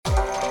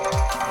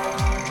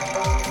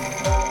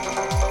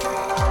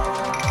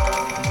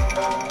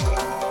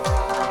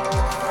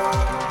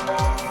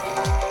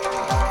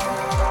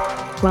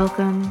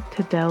Welcome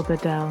to Del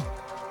Bedel,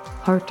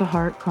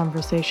 heart-to-heart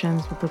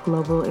conversations with the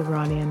global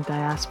Iranian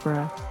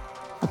diaspora,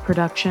 a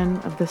production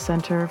of the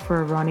Center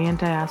for Iranian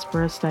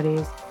Diaspora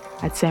Studies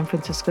at San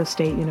Francisco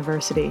State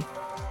University.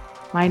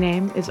 My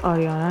name is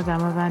Ariana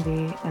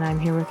Damavandi, and I'm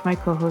here with my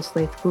co-host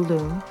Laith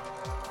Guldoom,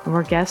 and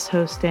we're guest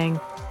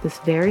hosting this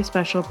very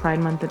special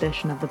Pride Month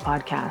edition of the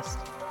podcast.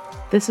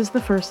 This is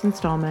the first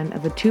installment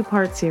of a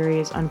two-part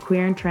series on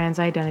queer and trans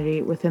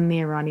identity within the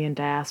Iranian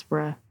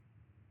diaspora.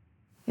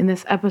 In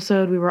this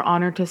episode, we were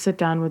honored to sit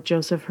down with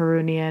Joseph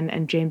Harounian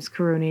and James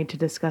Karouni to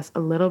discuss a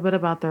little bit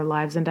about their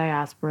lives in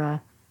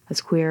diaspora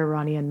as queer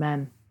Iranian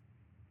men.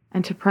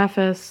 And to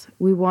preface,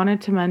 we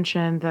wanted to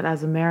mention that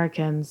as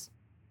Americans,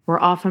 we're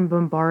often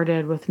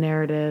bombarded with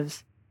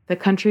narratives that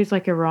countries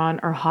like Iran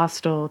are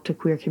hostile to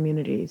queer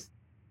communities.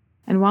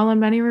 And while in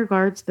many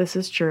regards this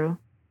is true,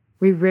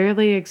 we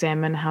rarely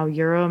examine how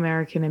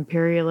Euro-American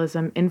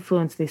imperialism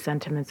influenced these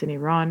sentiments in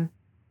Iran,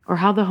 or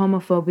how the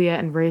homophobia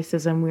and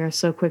racism we are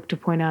so quick to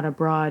point out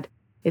abroad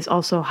is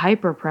also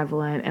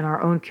hyper-prevalent in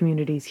our own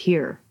communities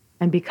here.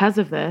 And because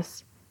of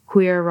this,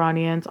 queer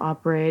Iranians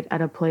operate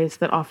at a place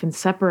that often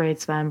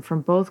separates them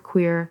from both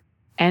queer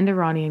and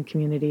Iranian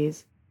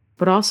communities,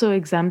 but also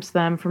exempts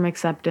them from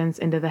acceptance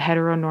into the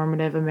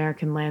heteronormative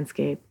American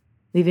landscape,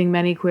 leaving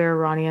many queer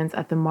Iranians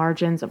at the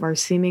margins of our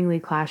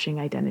seemingly clashing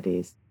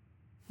identities.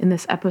 In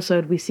this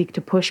episode, we seek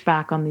to push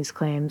back on these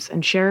claims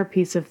and share a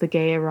piece of the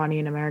gay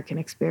Iranian American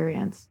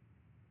experience.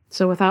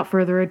 So without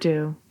further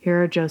ado,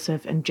 here are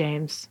Joseph and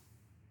James.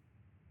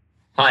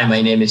 Hi, my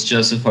name is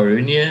Joseph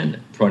Harounian.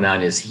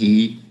 Pronoun is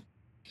he,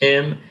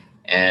 him,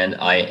 and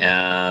I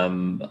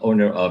am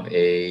owner of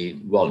a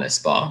wellness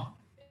spa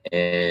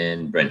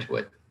in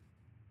Brentwood.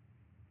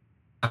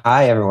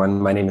 Hi,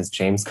 everyone. My name is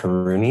James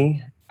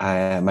Karouni.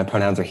 My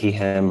pronouns are he,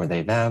 him, or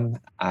they, them.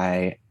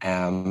 I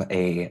am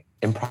a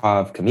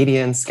improv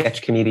comedian,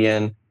 sketch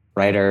comedian,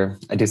 writer.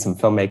 I do some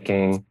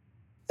filmmaking.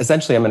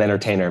 Essentially, I'm an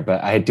entertainer,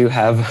 but I do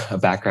have a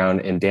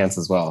background in dance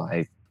as well.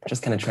 I'm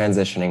just kind of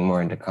transitioning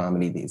more into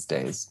comedy these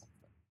days.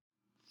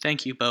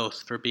 Thank you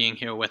both for being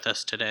here with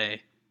us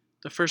today.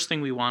 The first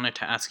thing we wanted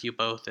to ask you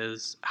both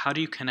is, how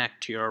do you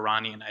connect to your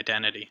Iranian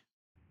identity?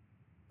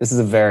 This is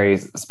a very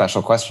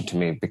special question to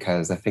me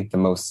because I think the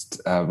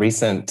most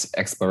recent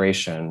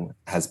exploration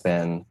has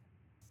been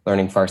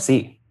learning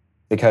Farsi.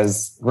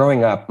 Because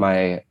growing up,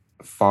 my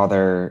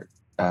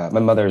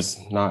mother's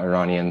not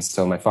Iranian,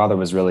 so my father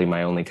was really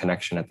my only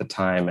connection at the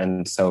time.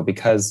 And so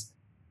because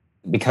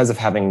of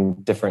having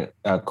different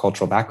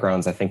cultural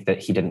backgrounds, I think that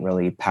he didn't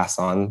really pass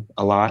on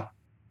a lot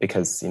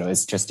because,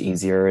 it's just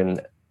easier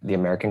in the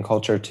American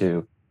culture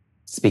to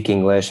speak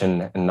English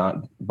and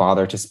not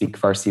bother to speak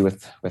Farsi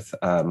with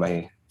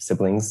my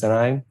siblings and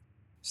I.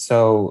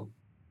 So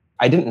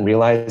I didn't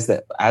realize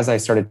that as I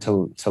started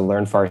to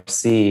learn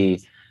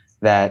Farsi,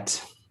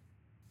 that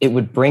it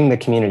would bring the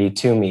community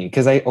to me,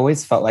 because I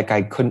always felt like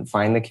I couldn't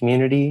find the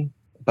community.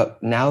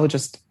 But now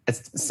it's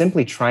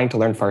simply trying to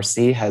learn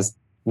Farsi has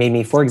made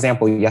me, for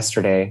example,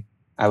 yesterday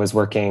I was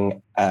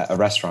working at a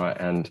restaurant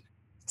and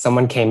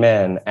someone came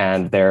in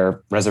and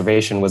their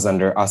reservation was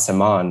under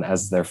Asaman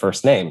as their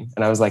first name.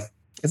 And I was like,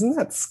 isn't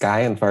that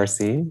sky in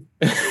Farsi?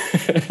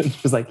 She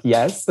was like,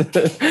 yes.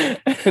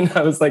 And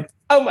I was like,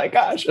 oh my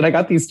gosh. And I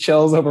got these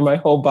chills over my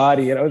whole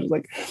body. And I was just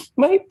like,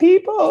 my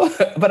people.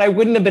 But I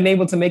wouldn't have been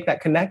able to make that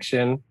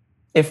connection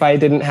if I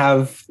didn't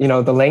have,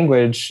 the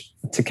language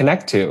to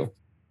connect to.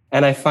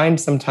 And I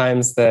find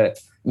sometimes that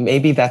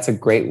maybe that's a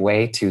great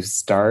way to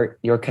start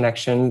your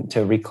connection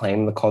to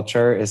reclaim the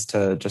culture, is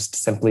to just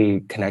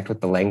simply connect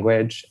with the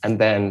language. And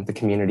then the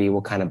community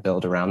will kind of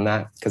build around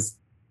that, because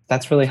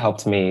that's really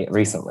helped me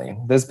recently.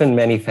 There's been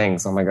many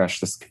things. Oh my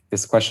gosh,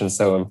 this question is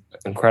so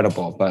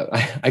incredible, but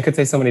I could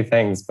say so many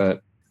things,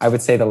 but I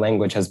would say the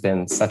language has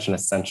been such an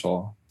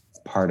essential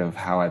part of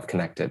how I've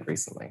connected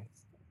recently.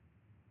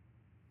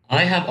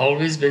 I have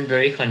always been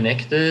very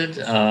connected.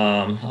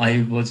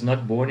 I was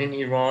not born in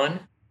Iran,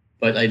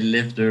 but I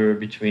lived there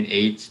between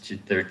 8 to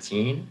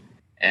 13.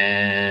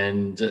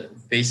 And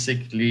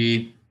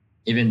basically,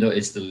 even though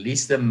it's the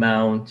least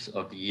amount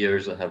of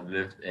years I have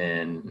lived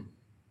in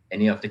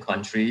any of the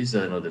countries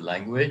that I know the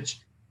language,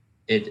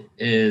 it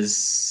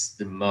is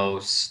the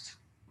most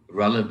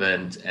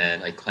relevant,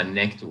 and I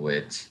connect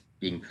with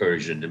being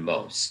Persian the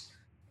most.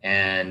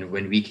 And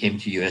when we came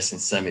to US in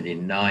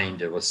 79,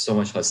 there was so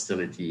much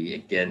hostility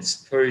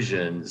against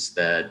Persians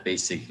that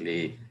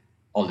basically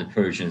all the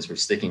Persians were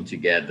sticking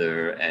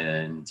together,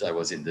 and I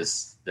was in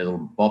this little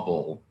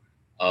bubble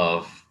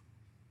of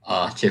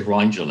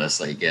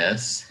Tehrangeles, I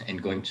guess,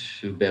 and going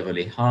to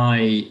Beverly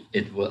High,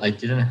 I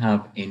didn't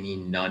have any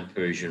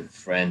non-Persian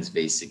friends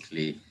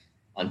basically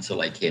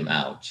until I came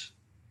out.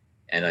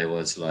 And I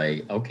was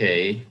like,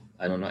 okay,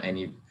 I don't know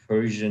any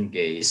Persian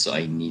gays, so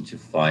I need to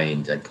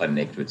find and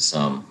connect with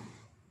some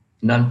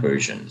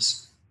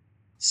non-Persians.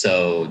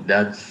 So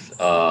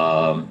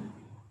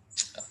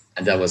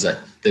and that was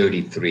at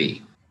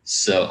 33.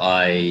 So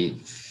I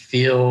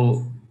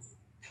feel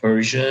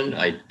Persian.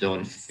 I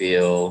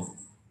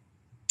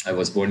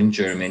was born in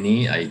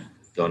Germany. I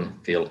don't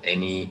feel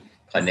any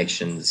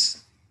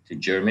connections to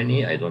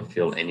Germany. I don't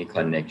feel any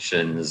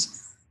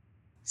connections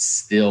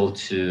still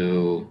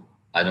to,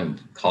 I don't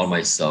call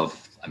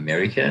myself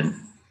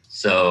American.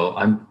 So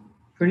I'm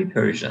pretty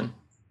Persian.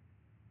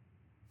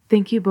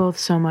 Thank you both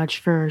so much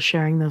for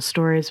sharing those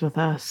stories with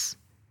us.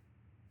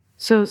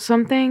 So,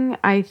 something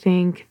I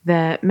think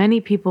that many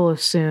people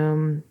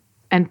assume,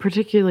 and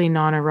particularly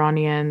non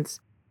Iranians,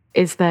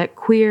 is that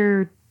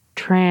queer,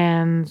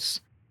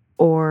 trans,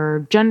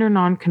 or gender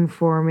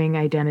non-conforming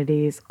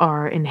identities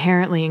are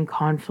inherently in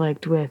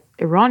conflict with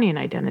Iranian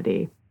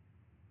identity.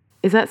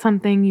 Is that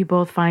something you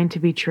both find to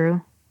be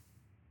true?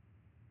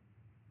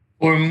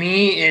 For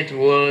me, it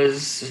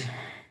was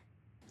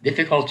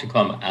difficult to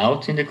come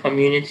out in the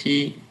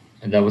community,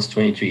 and that was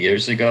 22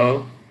 years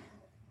ago.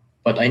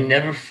 But I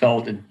never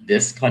felt a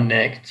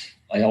disconnect.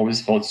 I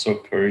always felt so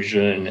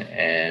Persian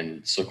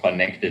and so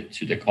connected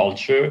to the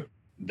culture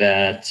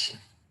that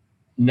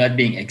not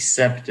being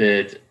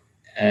accepted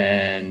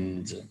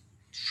and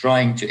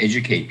trying to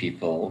educate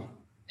people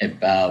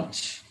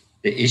about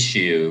the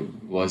issue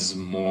was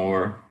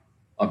more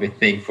of a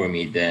thing for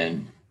me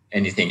than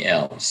anything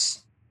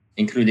else,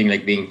 including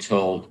like being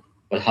told,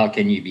 but how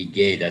can you be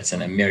gay? That's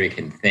an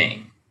American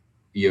thing.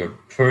 You're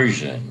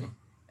Persian.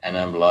 And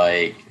I'm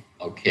like,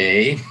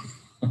 okay.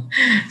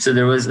 So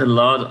there was a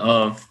lot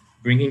of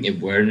bringing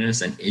awareness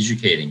and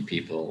educating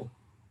people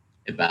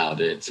about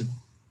it.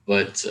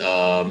 But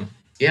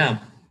yeah,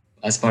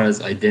 as far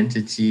as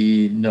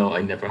identity, no,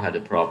 I never had a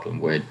problem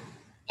with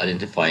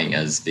identifying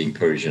as being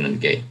Persian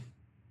and gay.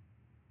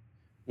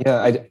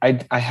 Yeah,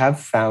 I have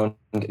found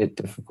it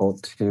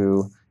difficult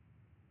to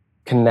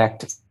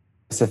connect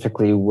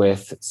specifically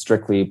with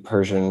strictly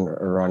Persian or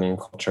Iranian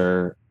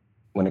culture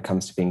when it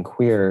comes to being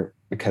queer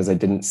because I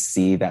didn't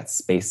see that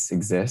space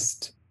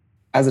exist.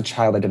 As a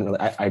child,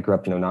 I grew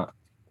up, not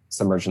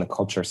submerged in the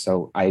culture.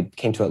 So I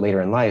came to it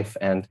later in life,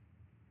 and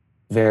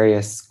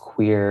various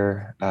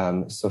queer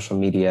social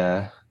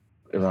media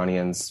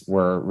Iranians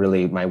were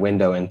really my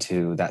window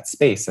into that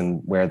space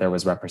and where there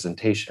was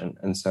representation.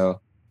 And so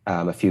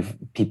a few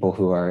people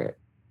who are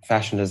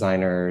fashion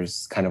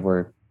designers kind of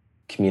were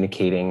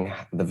communicating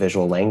the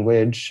visual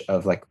language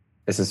of like,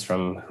 this is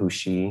from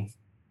Hushi.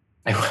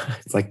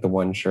 It's like the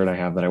one shirt I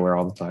have that I wear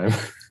all the time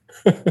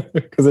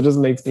because it just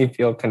makes me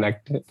feel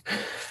connected.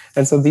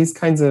 And so these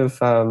kinds of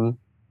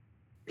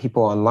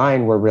people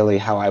online were really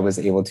how I was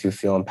able to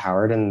feel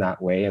empowered in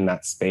that way, in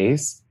that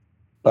space.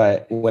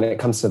 But when it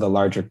comes to the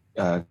larger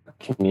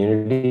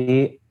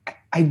community,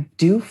 I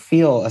do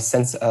feel a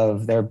sense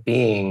of there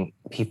being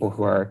people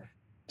who are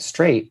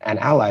straight and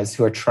allies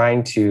who are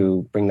trying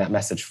to bring that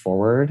message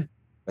forward,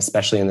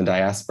 especially in the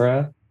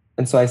diaspora.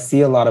 And so I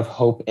see a lot of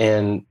hope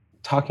in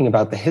talking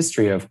about the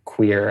history of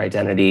queer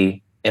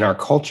identity in our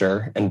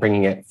culture and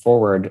bringing it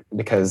forward,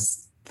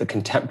 because the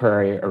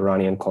contemporary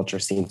Iranian culture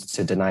seems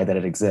to deny that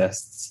it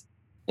exists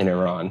in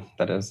Iran,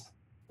 that is.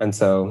 And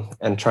so,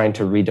 and trying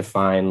to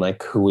redefine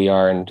like who we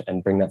are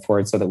and bring that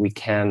forward so that we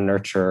can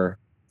nurture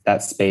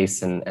that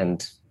space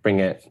and bring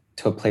it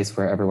to a place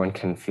where everyone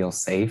can feel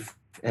safe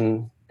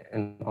in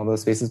all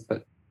those spaces.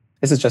 But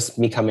this is just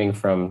me coming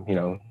from,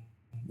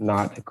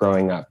 not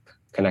growing up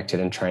connected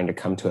and trying to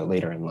come to it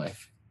later in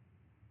life.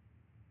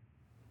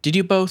 Did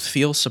you both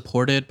feel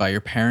supported by your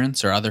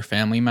parents or other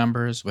family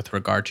members with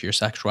regard to your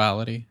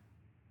sexuality?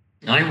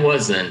 I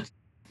wasn't.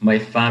 My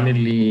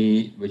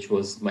family, which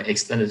was my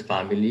extended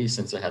family,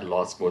 since I had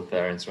lost both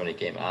parents when I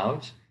came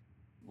out,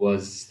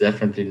 was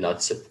definitely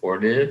not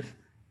supportive.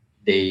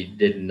 They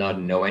did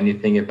not know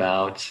anything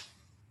about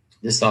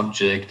the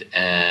subject,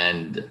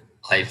 and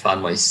I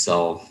found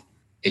myself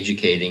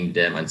educating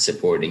them and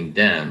supporting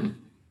them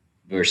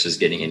versus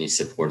getting any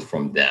support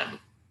from them.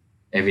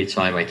 Every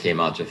time I came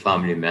out to a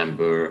family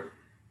member,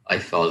 I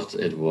felt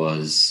it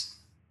was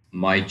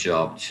my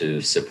job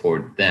to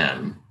support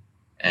them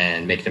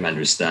and make them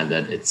understand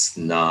that it's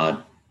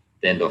not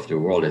the end of the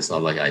world. It's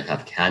not like I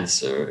have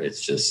cancer.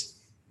 It's just,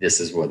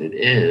 this is what it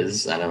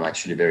is. And I'm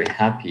actually very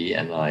happy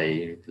and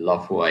I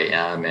love who I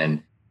am,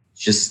 and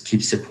just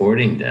keep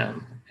supporting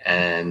them.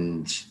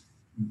 And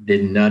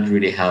did not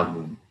really have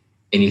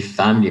any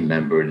family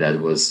member that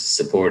was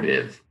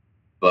supportive.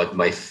 But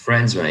my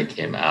friends, when I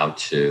came out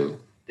to,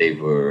 they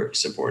were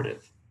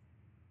supportive.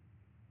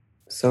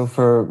 So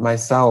for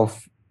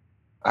myself,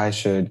 I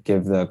should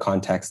give the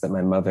context that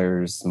my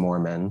mother's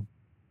Mormon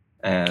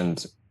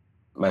and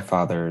my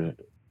father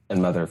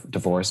and mother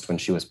divorced when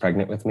she was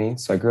pregnant with me.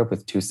 So I grew up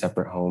with two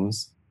separate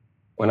homes.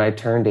 When I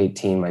turned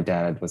 18, my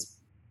dad was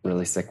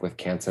really sick with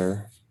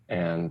cancer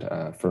and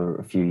for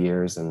a few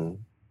years. And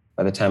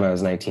by the time I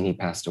was 19, he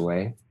passed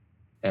away.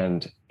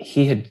 And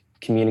he had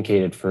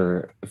communicated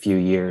for a few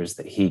years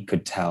that he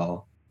could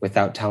tell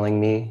without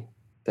telling me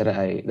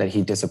that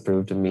he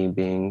disapproved of me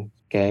being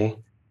gay.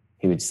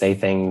 He would say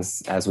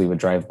things as we would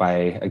drive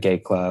by a gay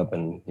club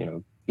and,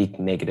 speak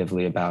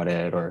negatively about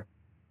it or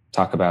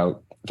talk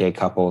about gay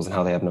couples and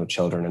how they have no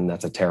children and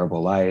that's a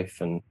terrible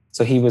life. And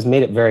so he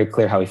made it very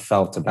clear how he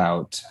felt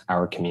about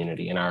our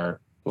community and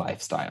our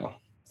lifestyle.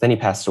 Then he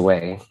passed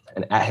away.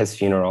 And at his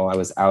funeral, I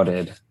was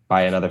outed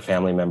by another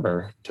family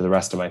member to the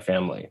rest of my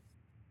family.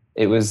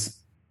 It was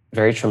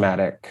very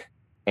traumatic,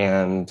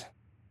 and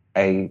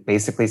I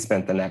basically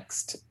spent the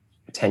next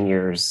 10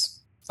 years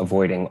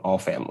avoiding all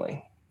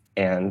family.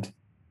 And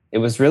it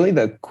was really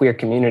the queer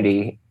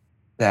community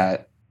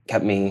that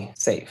kept me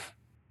safe.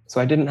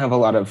 So I didn't have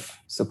a lot of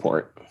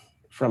support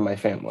from my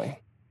family,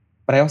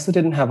 but I also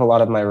didn't have a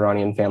lot of my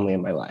Iranian family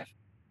in my life.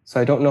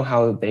 So I don't know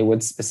how they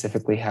would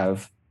specifically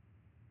have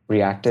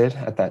reacted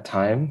at that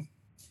time.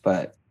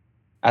 But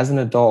as an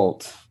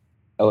adult,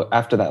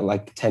 after that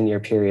 10-year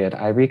period,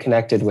 I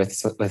reconnected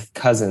with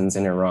cousins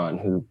in Iran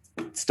who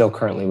still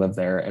currently live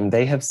there. And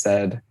they have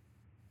said,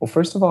 well,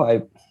 first of all,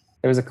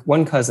 there was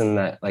one cousin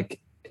that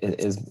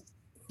is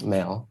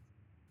male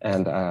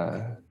and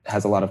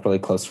has a lot of really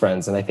close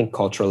friends. And I think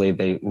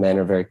culturally, men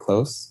are very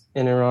close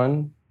in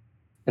Iran.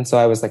 And so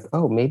I was like,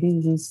 oh, maybe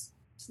he's,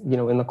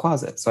 in the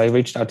closet. So I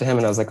reached out to him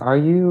and I was like, are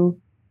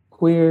you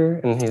queer?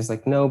 And he was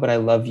like, no, but I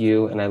love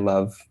you and I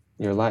love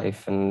your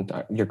life and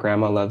your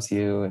grandma loves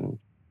you. And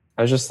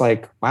I was just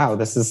like, wow,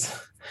 this is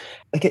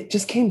it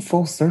just came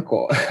full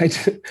circle.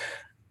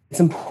 It's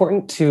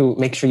important to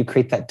make sure you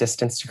create that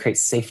distance to create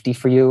safety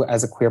for you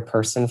as a queer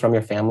person from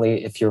your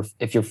family if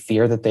you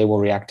fear that they will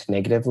react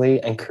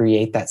negatively, and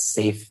create that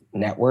safe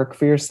network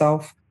for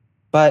yourself.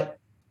 But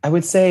I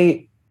would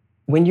say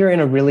when you're in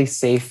a really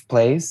safe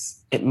place,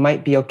 it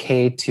might be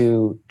okay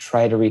to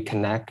try to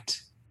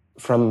reconnect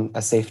from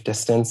a safe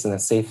distance and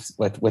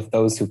with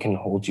those who can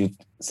hold you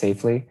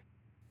safely.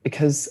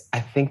 Because I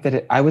think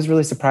that I was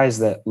really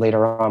surprised that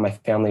later on my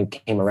family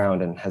came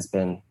around and has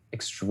been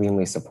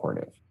extremely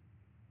supportive.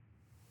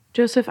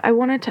 Joseph, I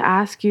wanted to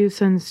ask you,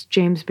 since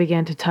James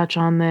began to touch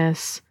on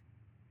this,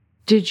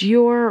 did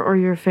your or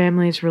your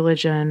family's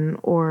religion,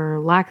 or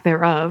lack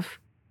thereof,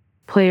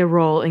 play a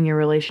role in your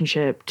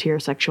relationship to your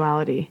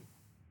sexuality?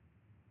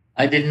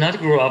 I did not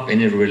grow up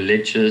in a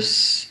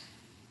religious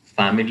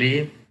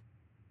family.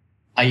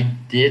 I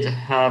did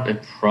have a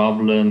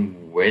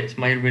problem with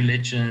my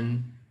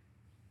religion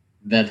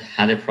that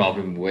had a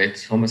problem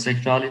with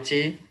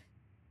homosexuality.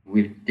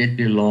 We did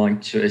belong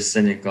to a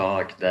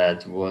synagogue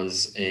that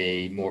was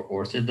a more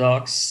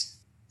orthodox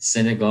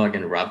synagogue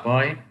and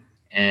rabbi.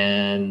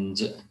 And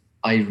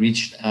I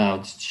reached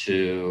out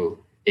to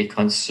a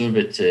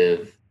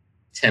conservative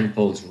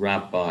temple's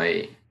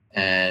rabbi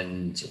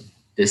and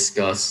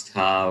discussed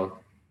how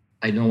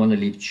I don't want to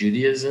leave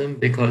Judaism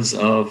because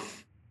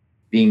of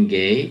being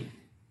gay.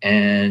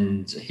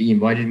 And he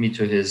invited me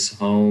to his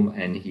home,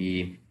 and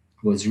he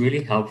was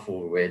really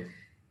helpful with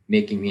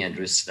making me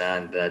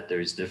understand that there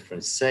is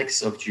different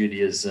sects of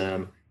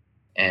Judaism.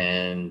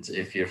 And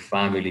if your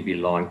family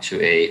belonged to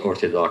a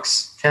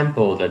Orthodox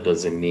temple, that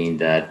doesn't mean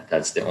that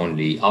that's the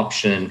only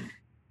option.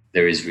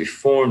 There is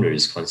Reform, there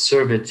is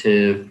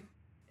conservative.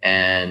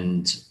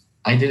 And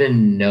I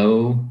didn't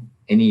know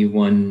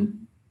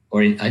anyone,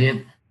 let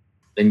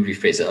me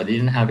rephrase it. I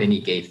didn't have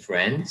any gay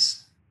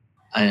friends.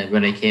 And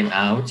when I came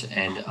out,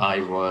 and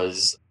I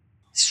was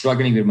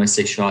struggling with my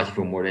sexuality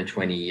for more than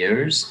 20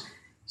 years.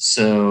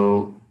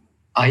 So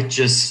I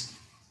just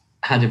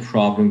had a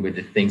problem with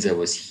the things I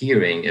was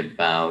hearing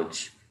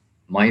about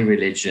my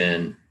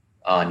religion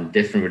on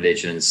different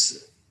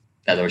religions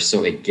that are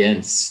so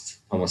against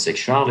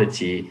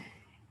homosexuality.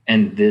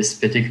 And this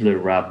particular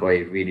rabbi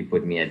really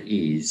put me at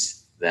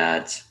ease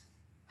that,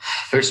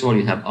 first of all,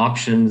 you have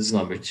options.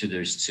 Number two,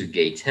 there's 2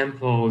 gay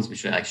temples,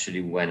 which I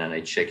actually went and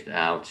I checked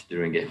out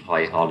during a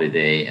high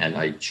holiday, and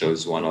I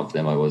chose one of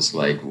them. I was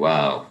like,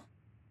 wow,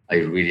 I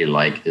really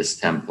like this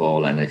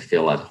temple and I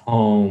feel at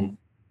home.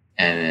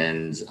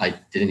 And I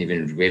didn't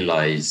even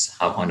realize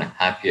how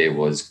unhappy I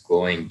was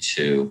going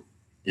to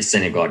the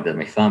synagogue that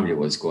my family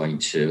was going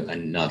to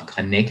and not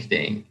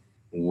connecting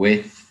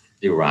with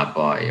the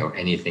rabbi or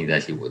anything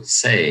that he would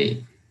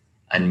say.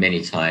 And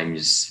many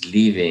times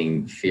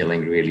leaving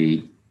feeling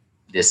really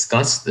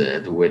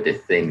disgusted with the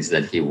things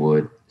that he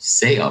would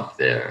say up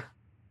there.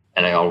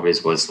 And I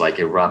always was like,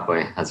 a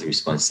rabbi has a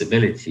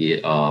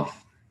responsibility of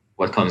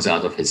what comes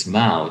out of his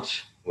mouth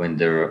when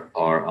they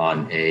are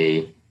on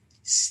a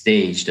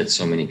stage that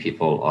so many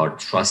people are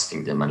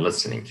trusting them and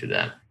listening to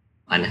them,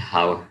 and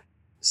how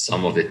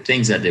some of the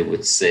things that they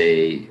would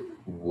say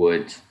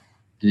would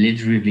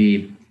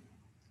literally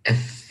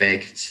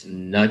affect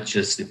not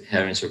just the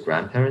parents or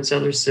grandparents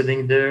that are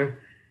sitting there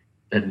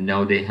that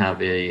know they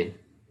have a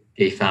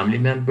gay family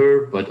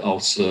member, but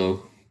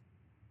also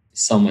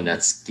someone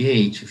that's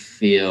gay to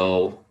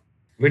feel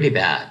really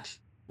bad.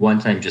 One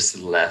time just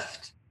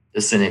left the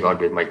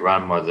synagogue with my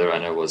grandmother,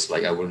 and I was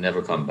like, I will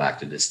never come back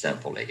to this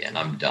temple again.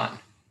 I'm done.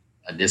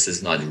 This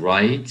is not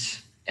right.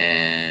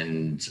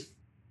 And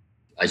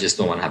I just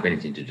don't want to have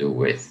anything to do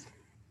with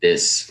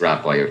this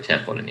rabbi or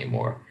temple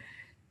anymore.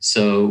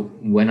 So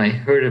when I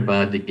heard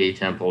about the gay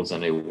temples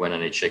and I went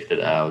and I checked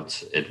it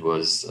out, it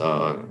was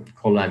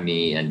Kol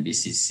Ami and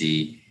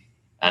BCC.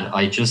 And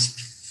I just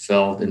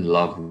fell in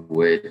love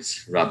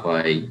with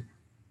Rabbi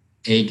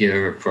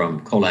Eger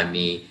from Kol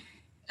Ami.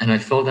 And I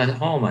felt at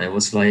home, and I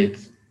was like,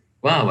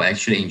 wow, I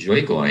actually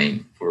enjoy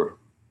going for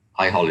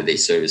high holiday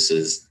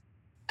services.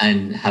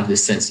 and have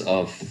this sense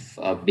of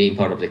being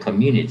part of the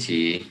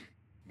community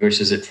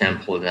versus a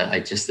temple that I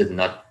just did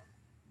not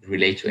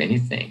relate to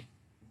anything.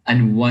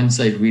 And once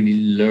I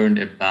really learned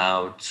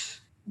about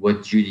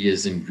what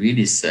Judaism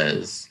really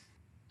says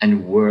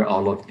and where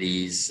all of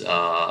these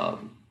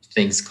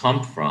things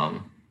come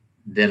from,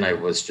 then I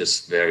was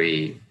just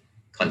very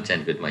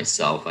content with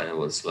myself. And I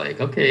was like,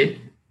 okay,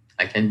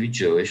 I can be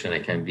Jewish and I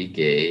can be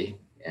gay,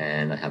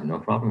 and I have no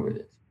problem with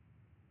it.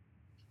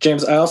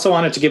 James, I also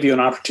wanted to give you an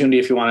opportunity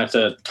if you wanted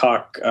to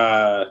talk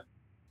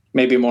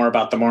maybe more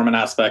about the Mormon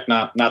aspect.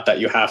 Not that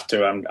you have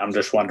to. I'm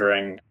just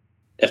wondering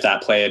if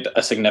that played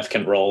a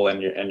significant role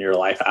in your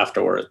life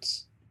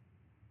afterwards.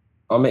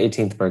 On my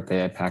 18th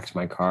birthday, I packed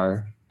my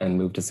car and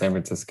moved to San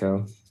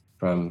Francisco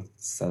from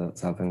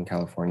Southern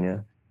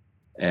California.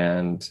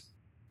 And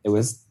it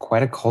was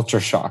quite a culture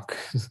shock.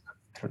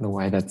 I don't know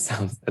why it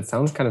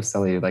sounds kind of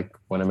silly, like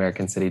one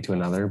American city to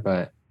another,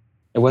 but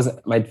it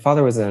wasn't. My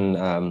father was in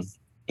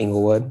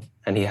Inglewood,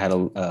 and he had a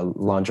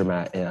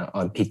laundromat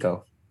on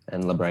Pico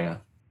and La Brea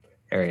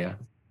area.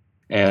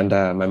 And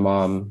my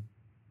mom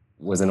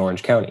was in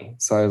Orange County.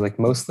 So I was like,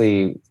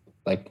 mostly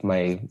like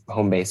my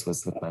home base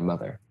was with my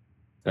mother.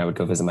 And I would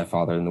go visit my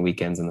father in the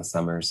weekends and the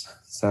summers.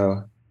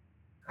 So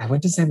I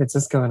went to San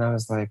Francisco and I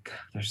was like,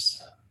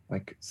 there's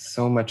like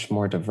so much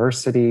more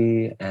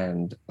diversity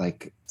and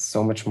like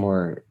so much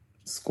more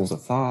schools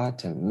of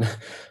thought. And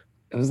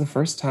it was the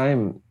first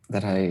time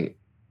that I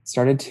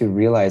started to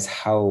realize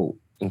how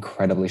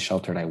incredibly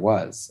sheltered I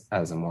was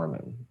as a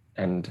Mormon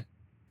and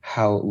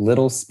how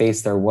little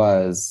space there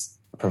was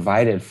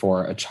provided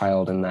for a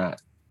child in that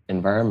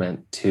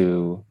environment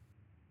to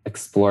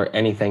explore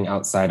anything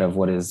outside of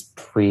what is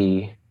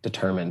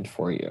predetermined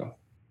for you.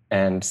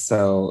 And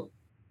so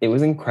it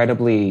was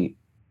incredibly,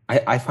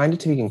 I find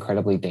it to be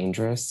incredibly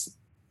dangerous.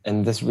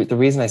 And the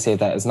reason I say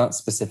that is not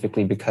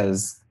specifically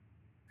because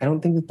I don't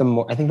think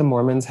that I think the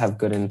Mormons have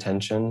good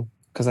intention,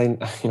 because I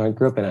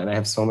grew up in it and I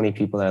have so many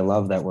people that I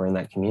love that were in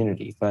that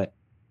community. But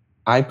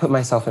I put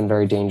myself in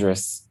very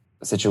dangerous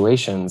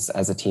situations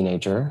as a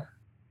teenager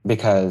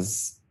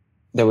because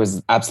there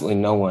was absolutely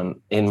no one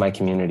in my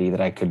community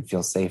that I could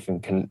feel safe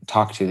and can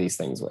talk to these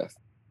things with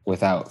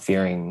without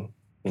fearing,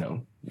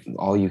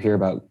 all you hear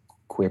about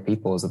queer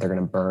people is that they're going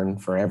to burn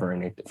forever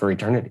and for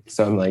eternity.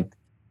 So I'm like,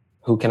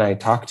 who can I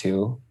talk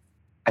to?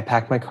 I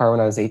packed my car when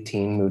I was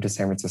 18, moved to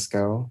San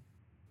Francisco.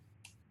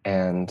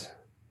 And,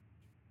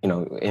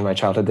 in my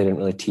childhood, they didn't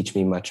really teach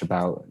me much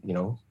about,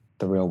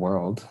 the real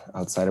world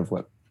outside of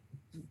what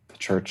the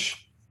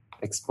church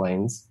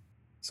explains.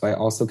 So I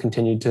also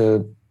continued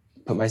to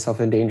put myself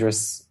in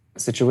dangerous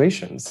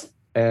situations.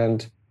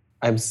 And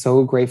I'm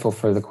so grateful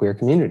for the queer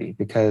community,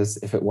 because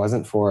if it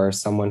wasn't for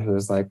someone who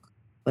was like,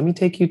 let me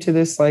take you to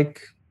this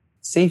like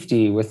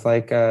safety with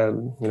like,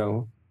 how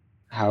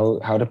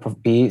to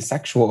be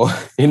sexual,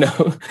 and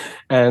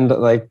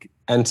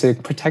to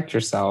protect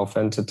yourself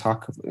and to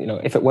talk,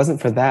 if it wasn't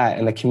for that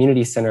and the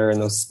community center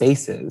and those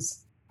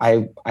spaces,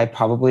 I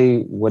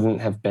probably wouldn't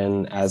have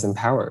been as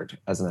empowered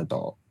as an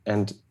adult.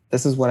 And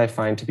this is what I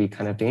find to be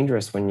kind of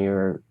dangerous when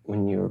you're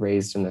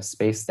raised in a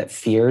space that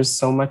fears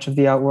so much of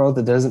the outworld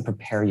that doesn't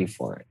prepare you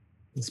for it,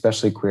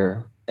 especially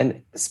queer.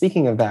 And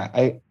speaking of that,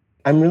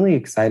 I'm really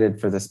excited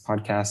for this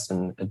podcast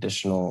and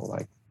additional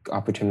like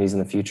opportunities in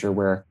the future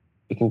where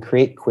we can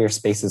create queer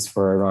spaces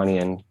for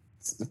Iranian,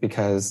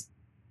 because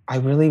I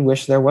really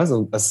wish there was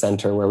a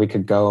center where we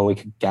could go and we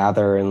could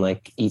gather and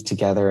like eat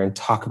together and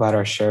talk about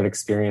our shared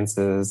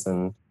experiences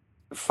and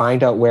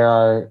find out where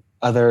our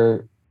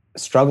other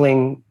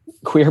struggling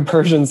queer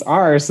Persians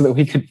are so that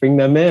we could bring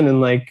them in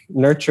and like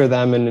nurture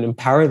them and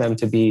empower them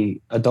to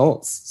be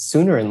adults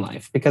sooner in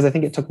life. Because I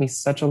think it took me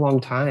such a long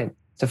time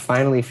to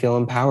finally feel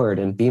empowered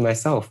and be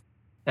myself.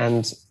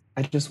 And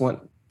I just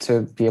want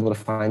to be able to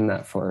find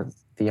that for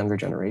the younger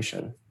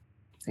generation.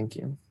 Thank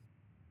you.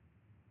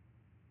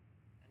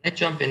 I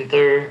jump in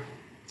there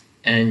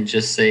and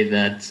just say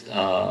that,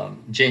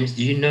 James,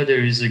 do you know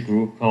there is a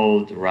group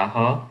called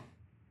Raha?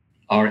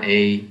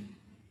 Raha?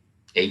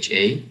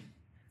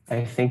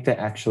 I think that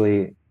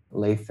actually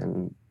Laith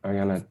and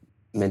Ariana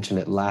mentioned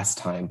it last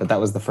time, but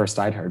that was the first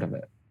I'd heard of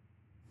it.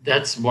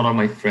 That's one of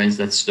my friends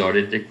that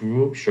started the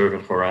group,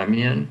 Shervin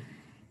Khoramian.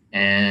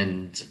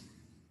 And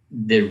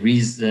the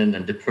reason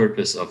and the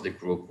purpose of the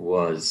group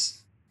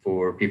was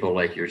for people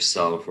like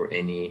yourself or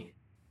any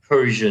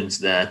Persians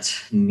that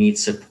need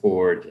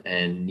support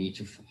and need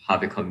to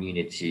have a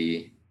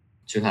community,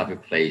 to have a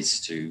place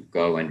to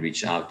go and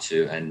reach out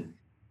to. And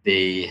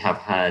they have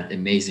had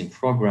amazing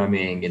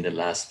programming in the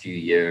last few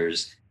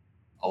years,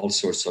 all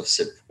sorts of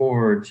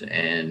support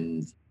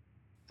and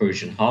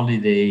Persian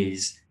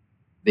holidays.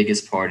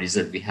 Biggest parties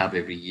that we have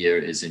every year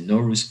is a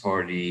Nowruz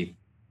party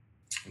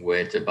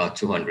with about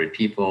 200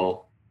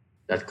 people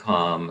that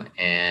come.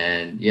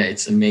 And yeah,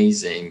 it's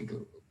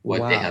amazing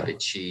what they have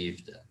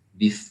achieved.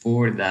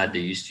 Before that,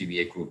 there used to be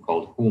a group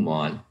called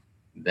Human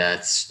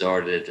that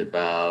started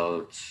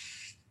about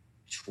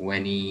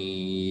 8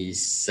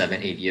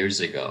 years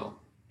ago.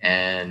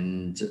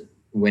 And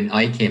when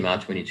I came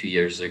out 22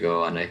 years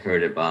ago and I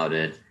heard about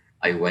it,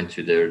 I went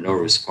to their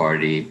Nowruz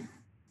party,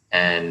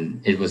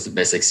 and it was the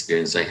best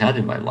experience I had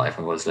in my life.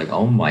 I was like,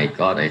 oh my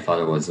God, I thought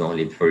I was the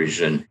only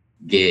Persian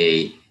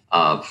gay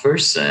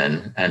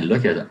person. And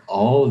look at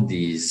all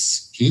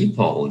these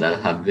people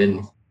that have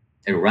been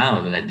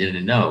around and I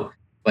didn't know.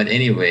 But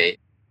anyway,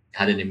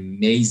 had an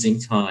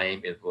amazing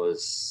time. It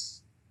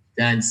was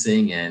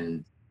dancing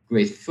and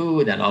great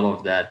food and all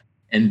of that.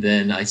 And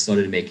then I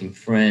started making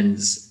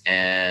friends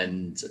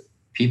and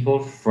people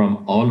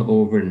from all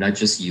over, not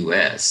just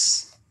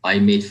US. I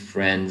made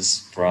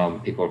friends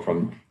from people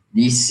from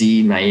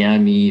DC,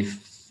 Miami,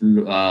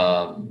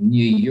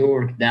 New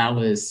York,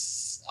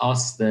 Dallas,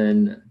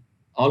 Austin,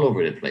 all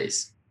over the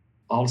place.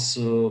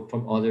 Also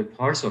from other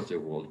parts of the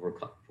world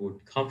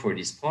would come for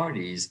these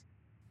parties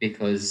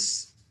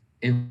because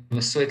it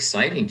was so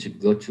exciting to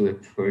go to a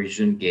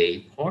Persian gay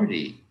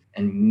party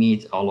and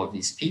meet all of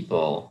these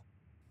people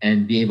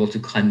and be able to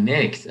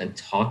connect and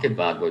talk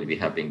about what we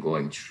have been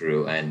going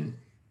through and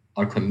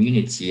our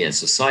community and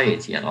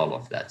society and all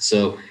of that.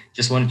 So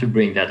just wanted to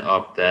bring that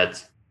up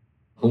that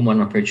Home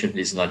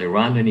Opportunity is not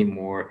around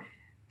anymore.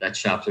 That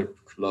chapter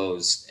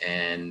closed,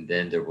 and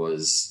then there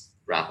was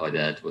Raha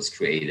that was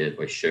created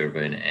by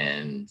Shervin,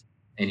 and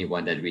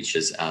anyone that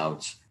reaches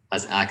out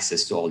has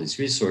access to all these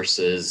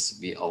resources.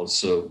 We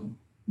also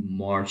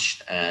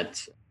marched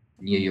at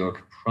New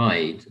York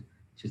Pride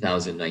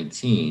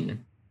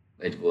 2019.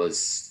 It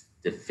was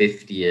the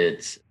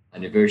 50th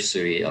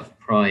anniversary of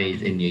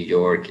Pride in New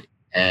York.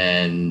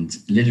 And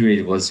literally,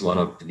 it was one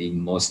of the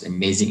most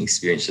amazing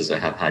experiences I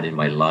have had in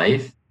my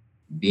life.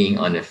 Being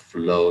on a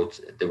float,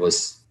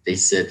 they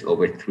said,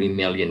 over 3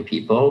 million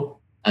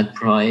people at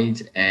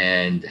Pride,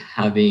 and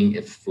having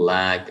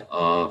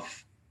a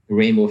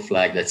rainbow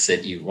flag that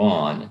said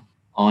Iran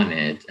on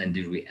it, and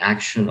the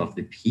reaction of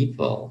the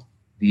people.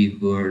 We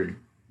were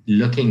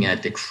looking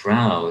at the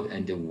crowd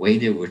and the way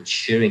they were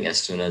cheering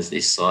as soon as they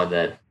saw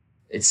that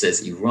it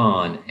says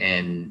Iran,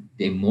 and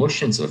the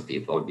emotions of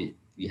people.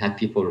 We had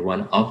people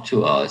run up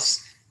to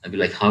us and be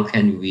like, how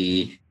can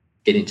we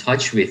get in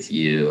touch with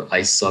you?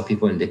 I saw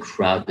people in the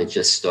crowd that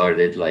just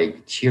started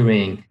like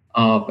tearing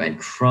up and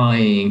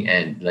crying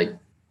and like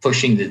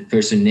pushing the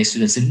person next to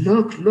them and said,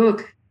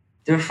 look,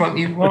 they're from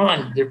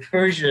Iran, they're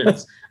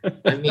Persians.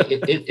 I mean,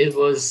 it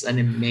was an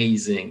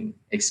amazing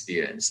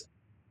experience.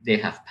 They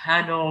have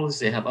panels,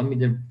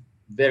 they're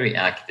very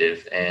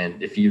active.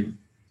 And if you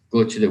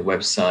go to the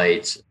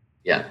website,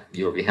 yeah,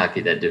 you'll be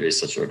happy that there is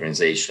such an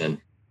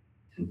organization.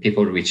 And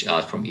people reach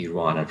out from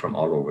Iran and from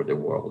all over the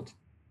world.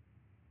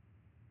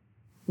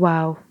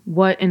 Wow,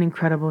 what an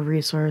incredible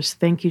resource.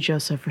 Thank you,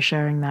 Joseph, for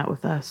sharing that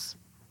with us.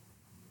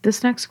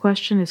 This next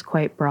question is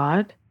quite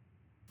broad,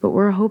 but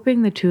we're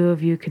hoping the two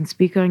of you can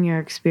speak on your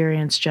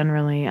experience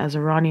generally as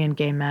Iranian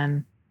gay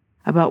men,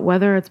 about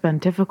whether it's been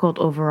difficult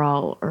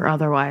overall or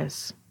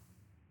otherwise.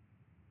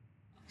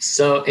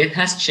 So it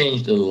has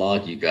changed a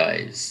lot, you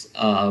guys.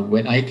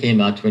 When I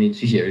came out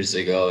 22 years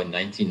ago in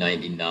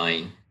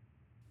 1999,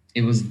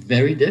 it was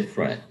very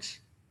different.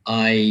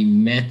 I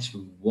met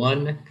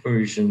one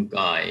Persian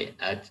guy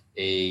at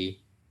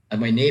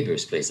my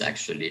neighbor's place,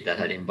 actually, that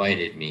had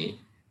invited me,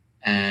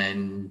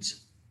 and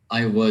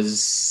I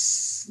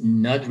was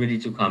not ready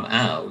to come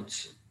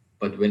out.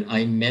 But when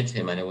I met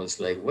him, and I was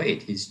like,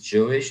 "Wait, he's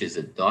Jewish. He's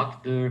a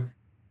doctor.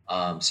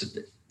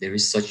 There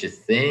is such a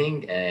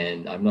thing,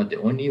 and I'm not the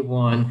only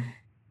one."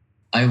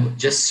 I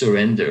just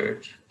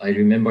surrendered. I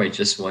remember I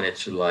just wanted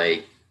to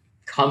like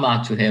come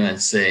out to him and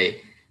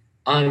say,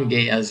 I'm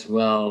gay as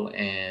well.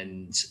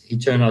 And he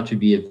turned out to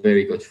be a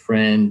very good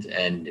friend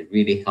and it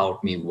really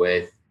helped me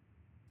with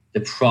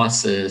the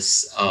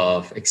process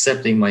of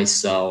accepting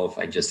myself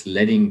and just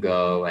letting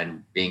go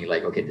and being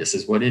like, okay, this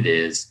is what it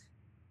is.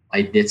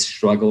 I did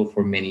struggle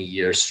for many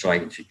years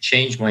trying to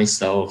change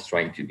myself,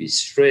 trying to be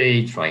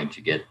straight, trying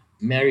to get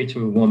married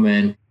to a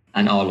woman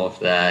and all of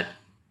that.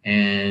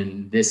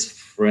 And this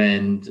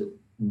friend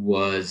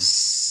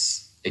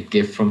was a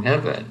gift from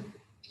heaven.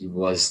 He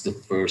was the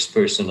first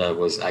person I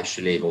was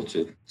actually able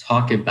to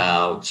talk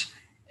about.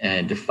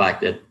 And the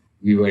fact that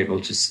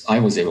I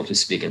was able to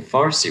speak in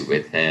Farsi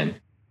with him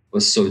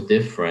was so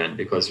different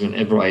because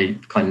whenever I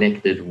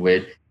connected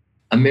with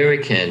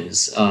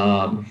Americans,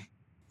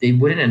 they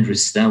wouldn't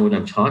understand what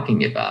I'm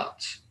talking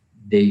about.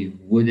 They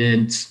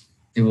wouldn't,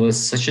 it was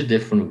such a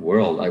different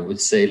world. I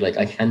would say, like,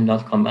 I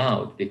cannot come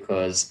out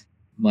because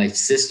my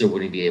sister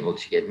wouldn't be able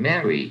to get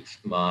married.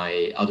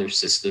 My other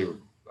sister,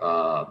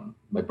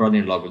 my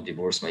brother-in-law would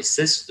divorce my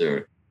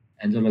sister.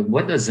 And they're like,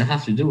 what does that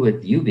have to do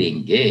with you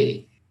being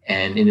gay?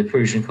 And in the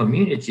Persian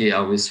community, I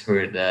always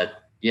heard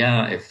that,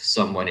 yeah, if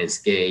someone is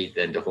gay,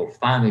 then the whole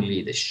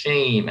family, the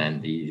shame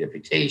and the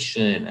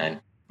reputation and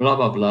blah,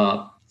 blah,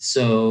 blah.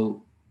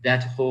 So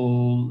that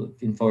whole,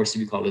 in Farsi,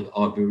 we call it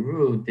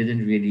abiru,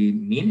 didn't really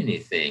mean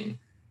anything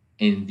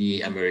in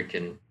the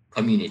American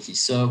community.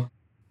 So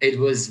it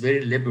was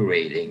very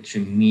liberating to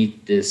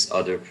meet this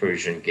other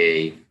Persian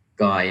gay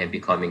guy and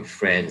becoming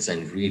friends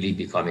and really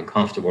becoming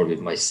comfortable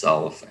with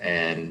myself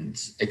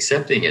and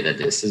accepting it that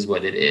this is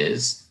what it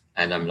is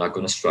and I'm not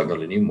going to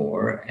struggle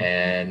anymore.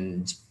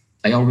 And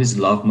I always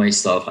loved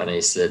myself, and I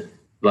said,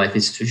 life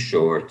is too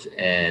short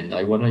and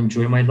I want to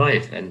enjoy my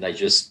life. And I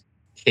just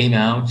came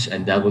out,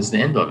 and that was the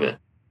end of it.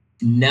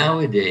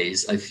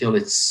 Nowadays, I feel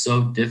it's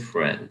so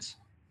different,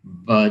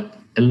 but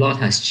a lot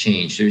has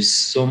changed. There's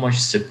so much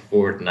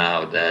support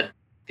now that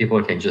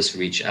people can just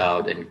reach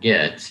out and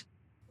get.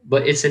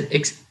 But it's an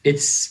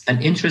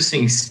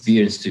interesting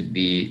experience to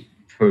be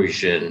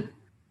Persian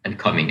and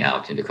coming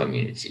out in the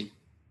community.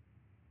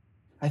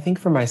 I think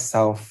for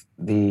myself,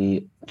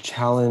 the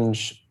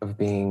challenge of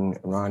being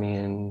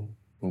Iranian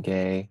and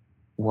gay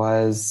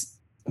was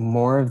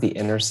more of the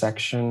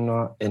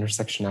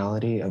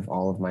intersectionality of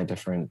all of my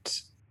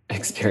different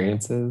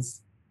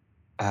experiences.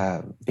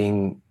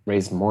 Being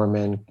raised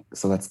Mormon,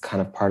 so that's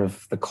kind of part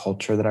of the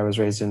culture that I was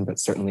raised in, but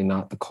certainly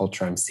not the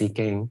culture I'm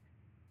seeking.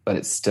 But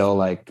it still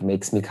like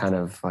makes me kind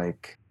of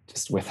like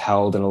just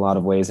withheld in a lot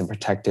of ways and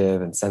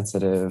protective and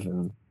sensitive,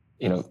 and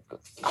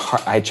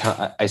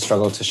I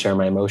struggle to share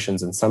my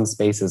emotions in some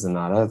spaces and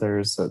not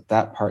others. So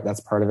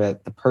that's part of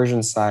it. The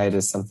Persian side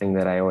is something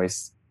that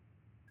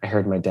I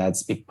heard my dad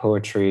speak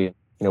poetry.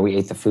 We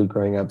ate the food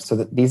growing up. So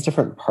that these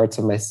different parts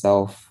of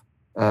myself,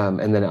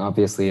 and then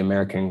obviously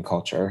American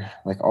culture,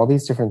 like all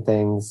these different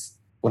things.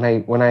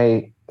 When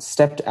I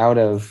stepped out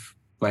of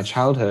my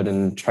childhood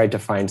and tried to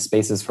find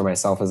spaces for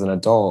myself as an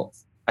adult,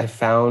 I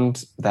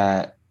found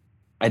that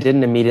I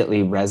didn't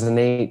immediately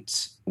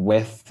resonate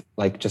with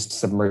like just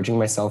submerging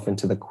myself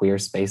into the queer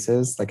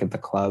spaces, like at the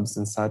clubs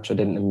and such. I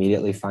didn't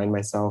immediately find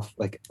myself,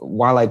 like,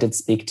 while I did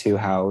speak to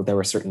how there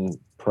were certain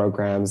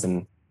programs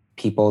and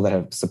people that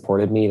have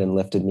supported me and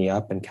lifted me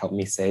up and kept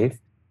me safe,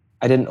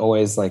 I didn't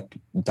always like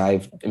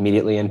dive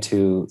immediately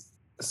into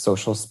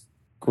social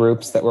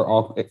groups that were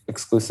all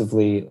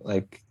exclusively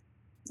like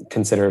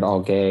considered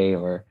all gay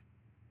or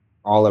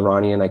all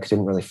Iranian. I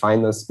didn't really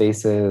find those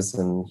spaces.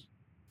 And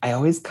I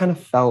always kind of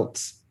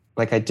felt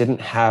like I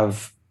didn't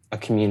have a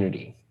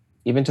community.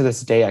 Even to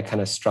this day, I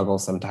kind of struggle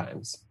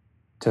sometimes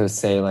to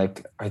say,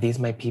 like, are these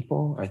my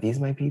people? Are these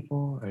my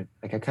people? Or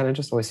like, I kind of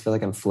just always feel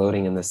like I'm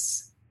floating in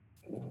this,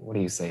 what do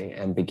you say,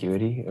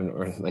 ambiguity?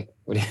 Or like,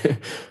 what do you,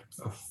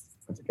 oh,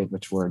 I forget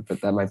which word, but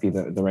that might be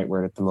the right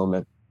word at the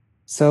moment.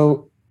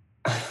 So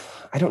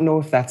I don't know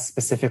if that's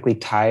specifically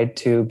tied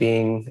to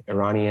being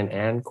Iranian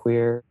and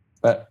queer,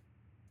 but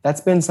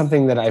that's been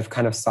something that I've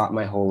kind of sought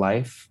my whole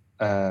life.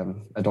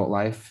 Adult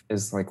life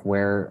is like,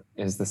 where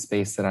is the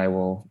space that I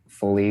will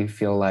fully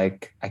feel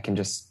like I can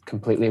just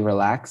completely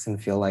relax and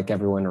feel like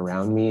everyone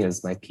around me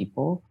is my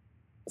people.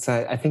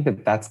 So I think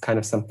that that's kind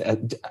of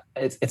something,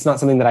 it's not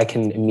something that I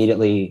can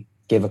immediately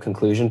give a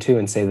conclusion to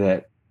and say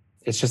that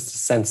it's just a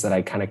sense that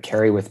I kind of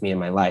carry with me in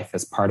my life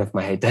as part of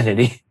my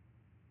identity.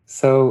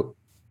 So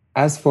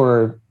as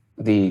for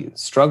the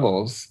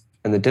struggles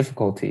and the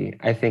difficulty,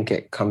 I think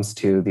it comes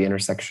to the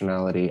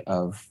intersectionality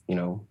of,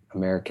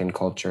 American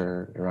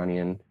culture,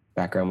 Iranian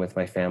background with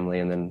my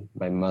family, and then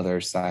my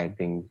mother's side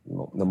being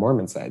the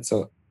Mormon side.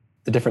 So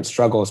the different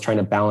struggles trying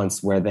to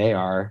balance where they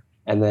are.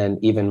 And then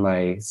even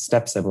my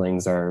step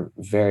siblings are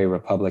very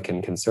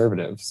Republican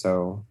conservative.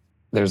 So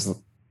there's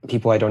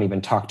people I don't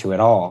even talk to at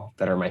all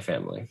that are my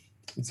family.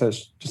 So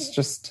it's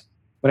just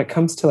when it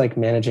comes to like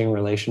managing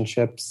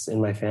relationships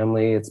in my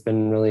family, it's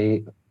been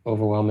really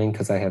overwhelming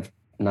because I have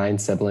 9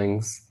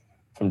 siblings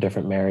from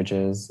different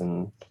marriages,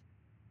 and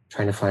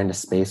trying to find a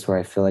space where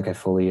I feel like I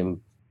fully am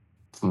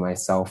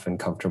myself and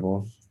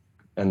comfortable.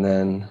 And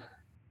then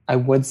I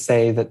would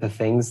say that the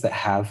things that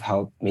have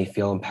helped me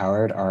feel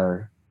empowered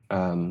are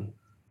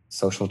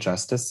social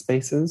justice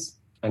spaces.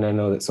 And I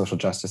know that social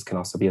justice can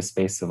also be a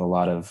space of a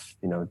lot of,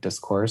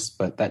 discourse,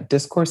 but that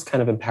discourse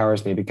kind of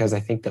empowers me because I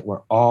think that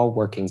we're all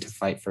working to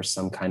fight for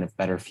some kind of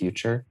better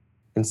future.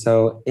 And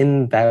so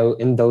in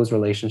those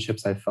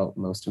relationships, I felt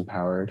most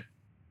empowered.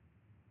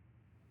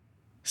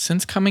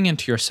 Since coming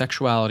into your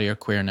sexuality or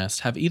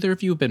queerness, have either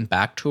of you been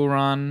back to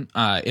Iran?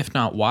 If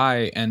not,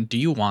 why? And do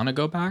you want to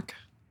go back?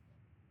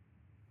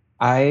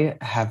 I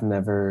have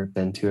never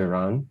been to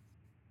Iran.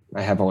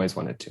 I have always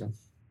wanted to.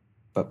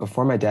 But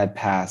before my dad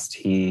passed,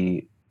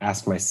 he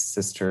asked my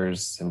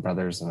sisters and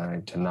brothers and I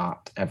to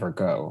not ever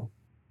go.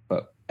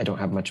 But I don't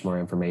have much more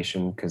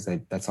information because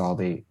that's all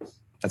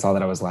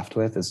that I was left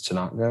with, is to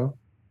not go.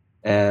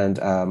 And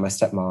my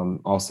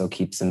stepmom also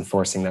keeps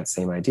enforcing that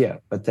same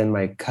idea. But then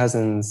my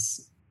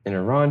cousins in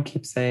Iran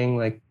keep saying,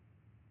 like,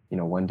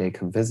 one day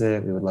come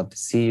visit. We would love to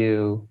see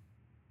you.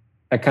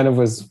 That kind of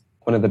was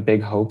one of the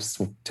big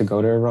hopes to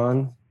go to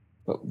Iran.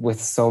 But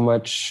with so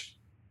much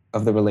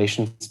of the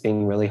relations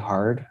being really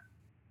hard,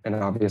 and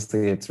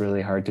obviously it's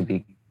really hard to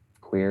be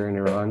queer in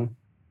Iran,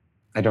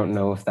 I don't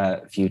know if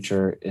that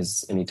future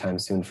is anytime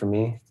soon for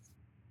me.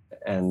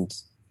 And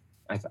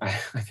I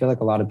feel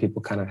like a lot of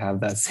people kind of have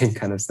that same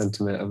kind of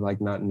sentiment of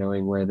like not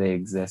knowing where they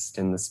exist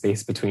in the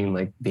space between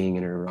like being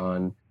in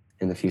Iran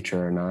in the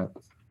future or not.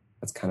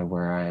 That's kind of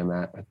where I am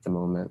at the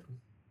moment.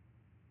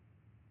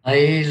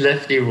 I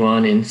left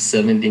Iran in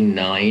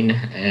 79,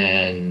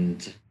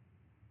 and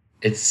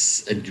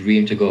it's a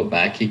dream to go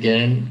back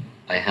again.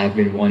 I have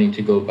been wanting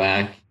to go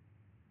back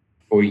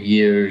for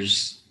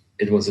years.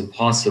 It was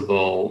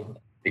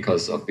impossible.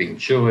 because of being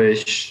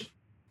Jewish.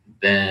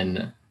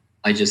 Then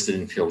I just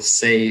didn't feel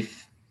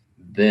safe.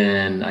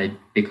 Then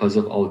because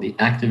of all the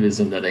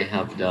activism that I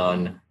have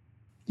done,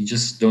 you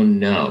just don't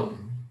know.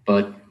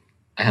 But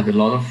I have a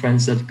lot of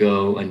friends that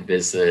go and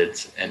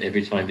visit, and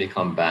every time they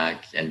come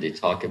back and they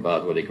talk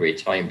about what a great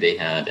time they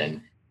had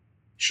and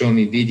show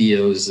me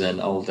videos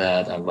and all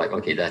that, I'm like,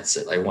 okay, that's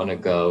it. I want to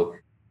go.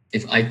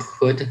 If I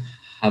could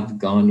have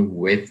gone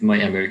with my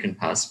American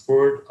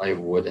passport, I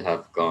would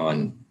have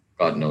gone,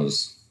 God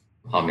knows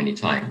how many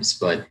times.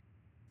 But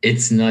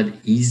it's not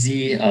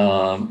easy.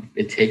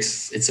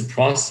 It's a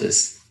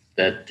process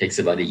that takes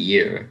about a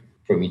year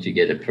for me to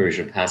get a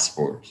Persian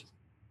passport.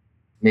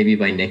 Maybe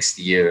by next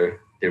year,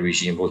 the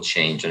regime will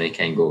change and I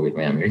can go with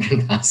my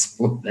American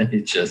passport. And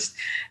it just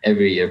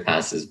every year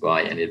passes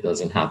by and it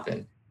doesn't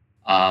happen.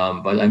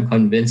 But I'm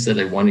convinced that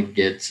I want to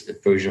get a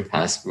Persian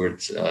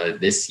passport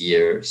this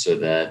year so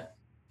that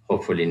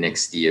hopefully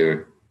next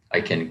year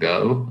I can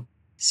go.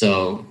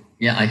 So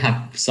yeah, I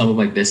have some of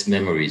my best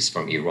memories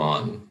from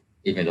Iran,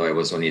 even though I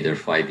was only there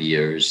 5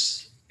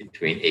 years,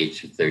 between 8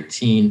 to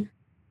 13.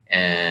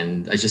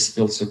 And I just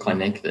feel so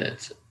connected.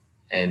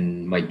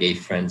 And my gay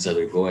friends that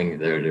are going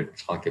there, they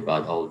talk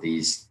about all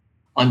these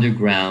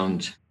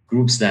underground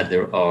groups that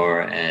there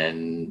are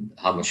and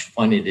how much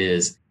fun it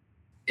is.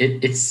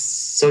 It's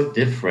so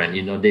different,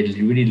 they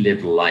really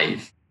live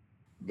life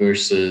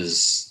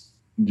versus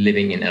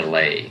living in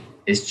LA.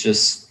 It's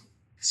just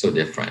so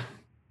different.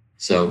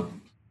 So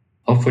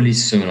hopefully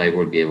soon I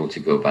will be able to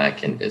go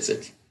back and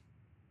visit.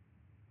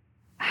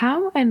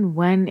 How and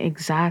when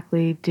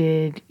exactly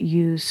did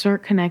you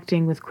start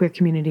connecting with queer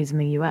communities in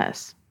the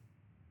US?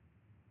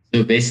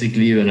 So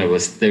basically, when I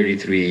was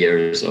 33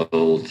 years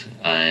old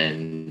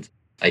and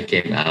I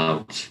came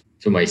out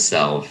to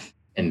myself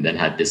and then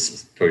had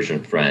this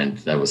Persian friend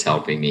that was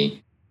helping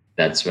me,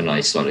 that's when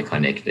I started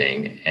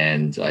connecting.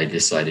 And I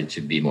decided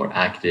to be more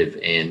active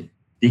in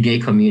the gay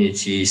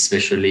community,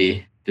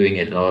 especially doing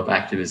a lot of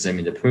activism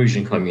in the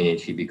Persian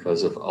community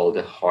because of all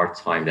the hard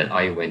time that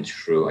I went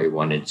through. I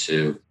wanted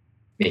to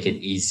make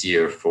it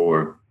easier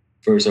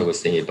first I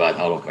was thinking about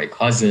all of my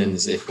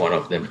cousins, if one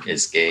of them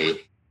is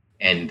gay.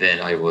 And then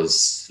I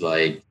was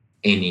like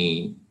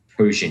any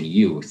Persian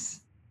youth.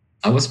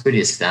 I was pretty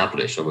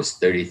established. I was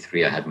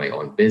 33. I had my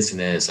own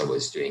business. I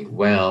was doing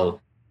well.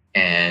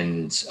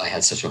 And I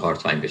had such a hard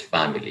time with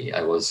family.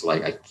 I was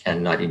like, I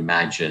cannot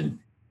imagine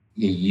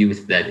a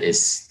youth that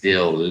is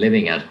still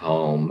living at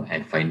home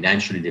and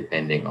financially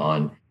depending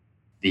on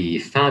the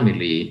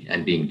family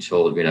and being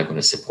told we're not going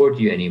to support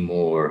you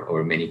anymore,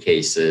 or in many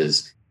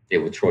cases, they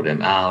would throw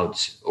them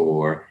out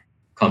or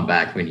come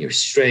back when you're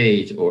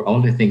straight, or all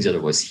the things that I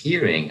was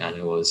hearing. And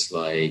it was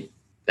like,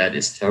 that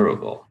is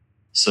terrible.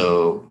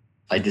 So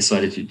I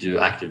decided to do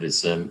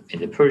activism in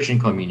the Persian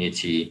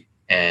community.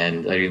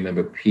 And I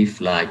remember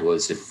PFLAG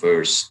was the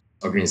first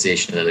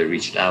organization that I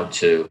reached out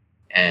to.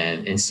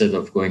 And instead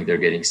of going there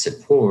getting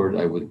support,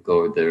 I would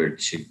go there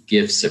to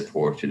give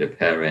support to the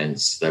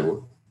parents that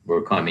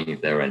were coming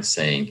there and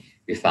saying,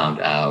 we found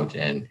out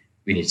and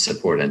we need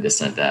support and this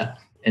and that.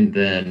 And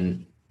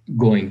then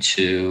going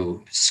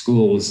to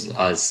schools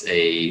as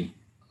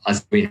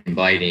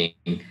inviting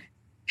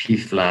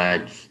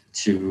PFLAG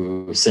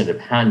to send a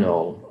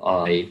panel,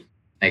 I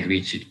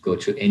agreed to go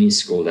to any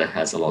school that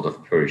has a lot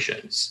of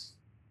Persians.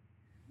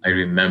 I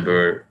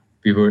remember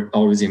we were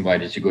always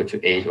invited to go to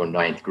 8th or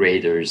 9th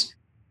graders,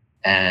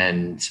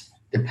 and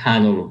the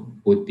panel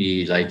would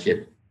be like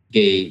a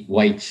gay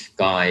white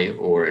guy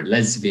or a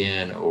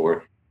lesbian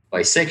or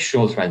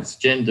bisexual,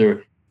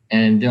 transgender,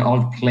 and they're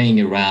all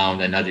playing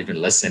around and not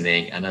even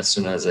listening. And as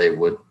soon as I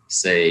would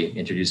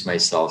introduce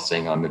myself,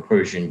 saying I'm a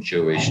Persian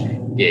Jewish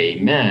gay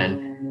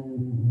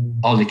man,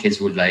 all the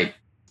kids would like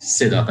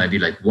sit up and be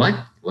like, what?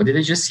 What did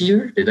I just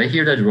hear? Did I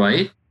hear that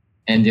right?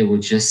 And they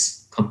would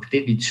just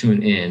completely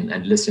tune in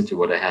and listen to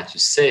what I had to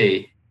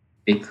say,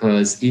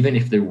 because even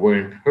if they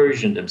weren't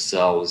Persian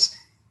themselves,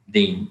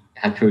 they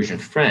had Persian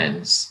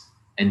friends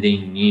and they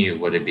knew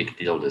what a big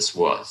deal this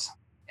was.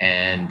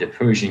 And the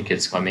Persian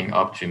kids coming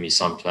up to me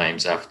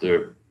sometimes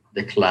after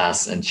the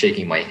class and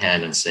shaking my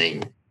hand and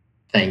saying,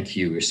 thank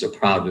you, we're so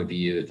proud of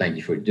you. Thank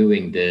you for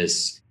doing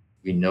this.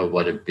 We know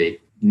what a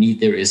big need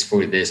there is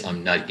for this.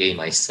 I'm not gay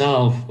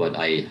myself, but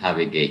I have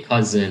a gay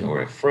cousin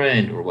or a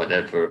friend or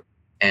whatever.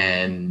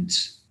 And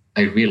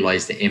I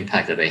realized the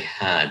impact that I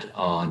had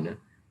on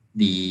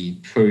the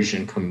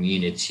Persian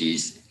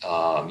community's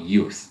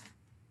youth.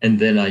 And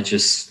then I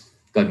just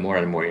got more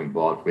and more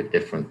involved with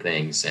different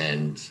things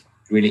and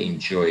really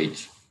enjoyed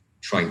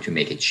trying to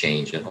make a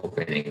change and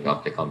opening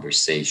up the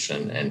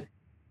conversation and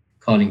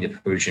calling the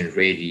Persian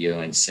radio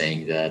and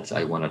saying that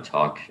I want to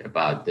talk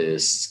about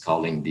this,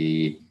 calling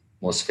the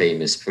most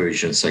famous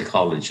Persian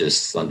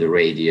psychologist on the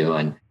radio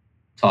and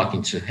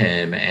talking to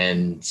him,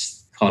 and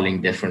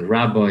calling different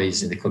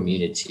rabbis in the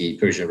community,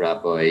 Persian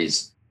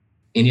rabbis,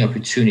 any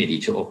opportunity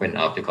to open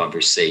up the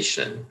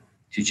conversation,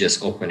 to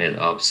just open it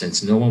up,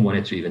 since no one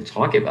wanted to even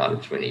talk about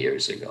it 20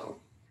 years ago.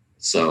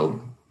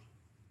 So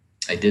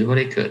I did what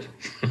I could.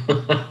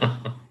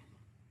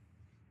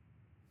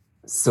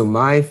 So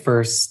my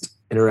first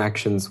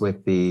interactions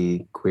with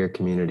the queer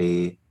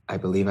community, I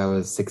believe I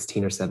was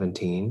 16 or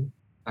 17.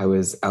 I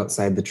was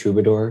outside the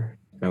Troubadour.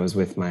 I was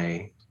with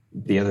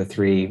the other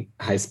three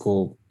high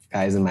school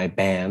guys in my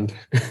band.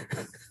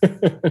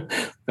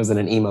 I was in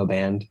an emo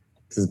band.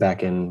 This is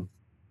back in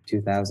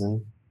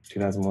 2000,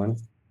 2001.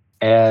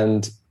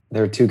 And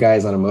there were two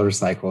guys on a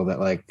motorcycle that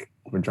like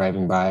were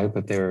driving by,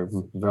 but they were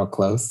real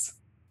close.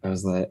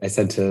 I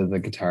said to the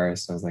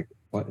guitarist, I was like,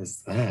 what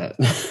is that?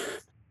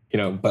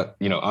 But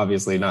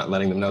obviously not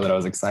letting them know that I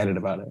was excited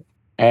about it.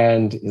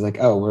 And he's like,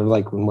 oh, we're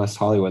like in West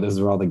Hollywood. This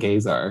is where all the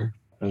gays are.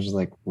 I was just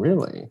like,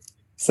 really?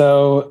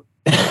 So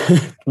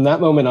from that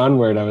moment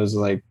onward, I was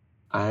like,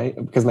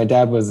 because my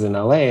dad was in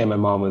LA and my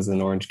mom was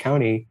in Orange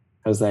County,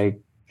 I was like,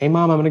 hey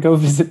mom, I'm going to go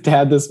visit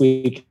dad this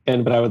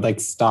weekend. But I would like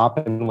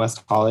stop in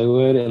West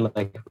Hollywood and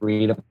like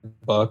read a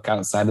book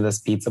outside of this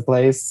pizza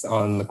place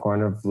on the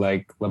corner of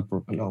like,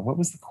 no, what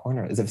was the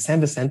corner? Is it San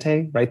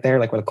Vicente right there?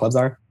 Like where the clubs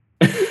are?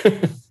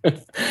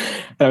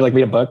 And I would like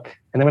read a book.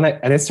 And then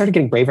I started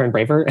getting braver and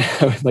braver.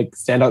 I would like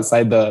stand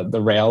outside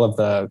the rail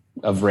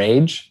of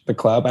Rage, the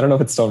club. I don't know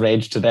if it's still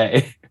Rage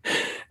today.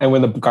 And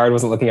when the guard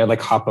wasn't looking, I'd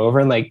like hop over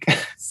and like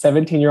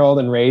 17-year-old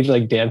in Rage,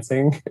 like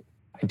dancing.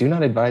 I do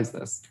not advise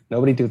this.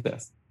 Nobody do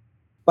this.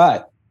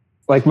 But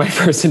like my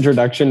first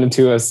introduction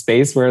into a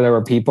space where there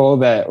were people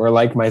that were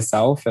like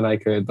myself and I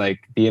could like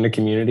be in a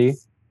community.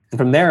 And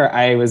from there,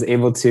 I was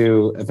able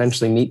to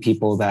eventually meet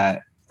people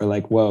that were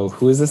like, whoa,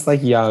 who is this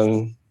like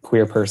young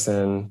queer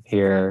person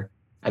here?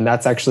 And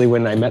that's actually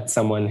when I met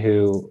someone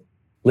who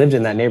lived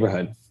in that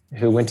neighborhood,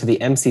 who went to the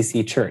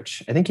MCC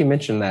church. I think you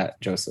mentioned that,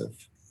 Joseph,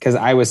 because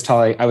I was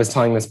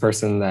telling this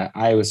person that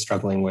I was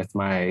struggling with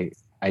my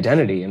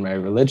identity and my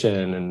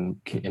religion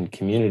and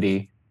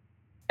community.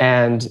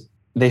 And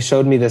they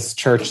showed me this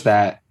church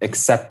that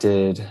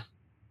accepted,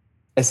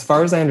 as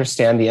far as I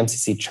understand, the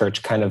MCC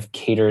church kind of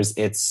caters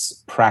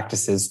its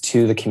practices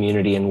to the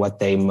community and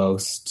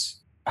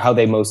how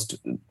they most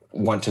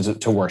want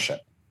to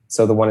worship.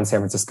 So the one in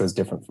San Francisco is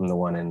different from the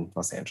one in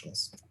Los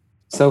Angeles.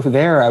 So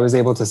there I was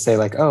able to say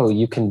like, oh,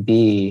 you can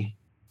be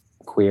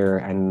queer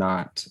and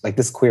not, like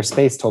this queer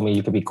space told me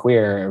you could be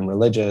queer and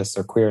religious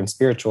or queer and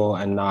spiritual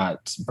and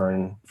not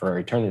burn for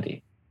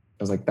eternity.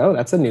 I was like, oh,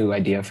 that's a new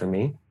idea for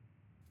me.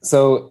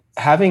 So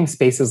having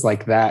spaces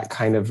like that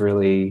kind of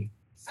really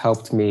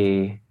helped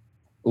me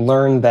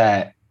learn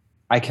that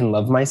I can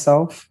love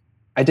myself.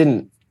 I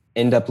didn't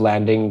end up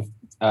landing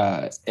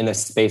in a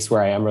space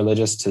where I am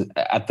religious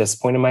at this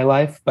point in my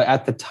life. But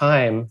at the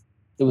time,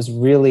 it was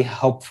really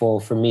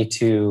helpful for me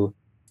to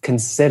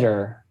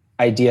consider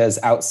ideas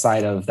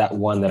outside of that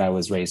one that I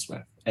was raised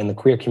with. And the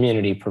queer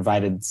community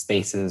provided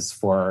spaces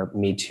for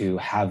me to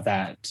have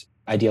that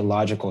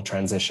ideological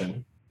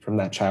transition from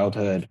that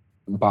childhood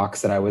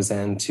box that I was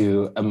in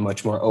to a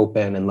much more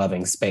open and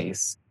loving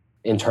space,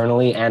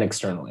 internally and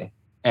externally.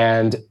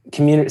 And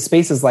community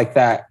spaces like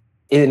that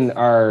in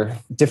our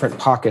different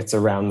pockets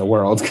around the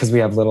world, because we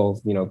have little,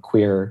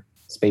 queer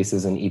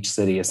spaces in each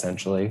city,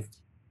 essentially.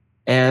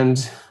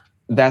 And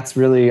that's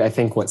really, I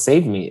think, what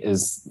saved me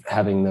is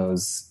having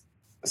those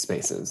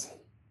spaces.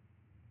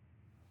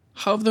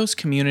 How have those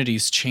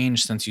communities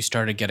changed since you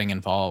started getting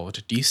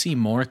involved? Do you see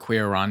more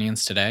queer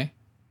Iranians today?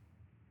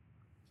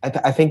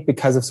 I think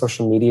because of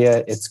social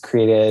media, it's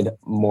created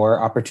more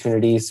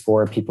opportunities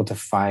for people to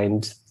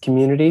find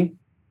community,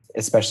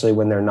 especially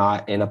when they're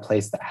not in a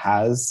place that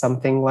has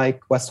something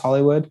like West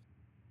Hollywood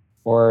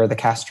or the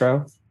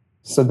Castro.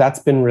 So that's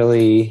been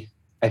really,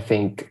 I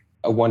think,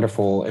 a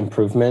wonderful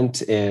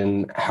improvement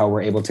in how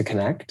we're able to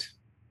connect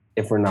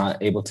if we're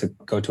not able to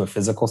go to a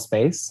physical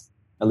space.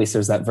 At least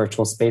there's that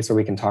virtual space where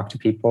we can talk to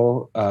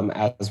people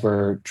as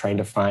we're trying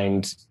to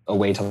find a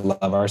way to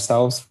love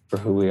ourselves for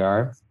who we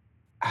are.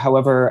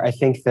 However, I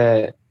think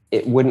that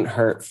it wouldn't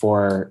hurt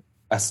for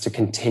us to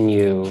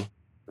continue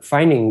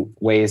finding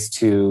ways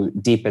to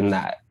deepen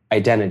that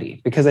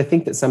identity, because I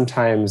think that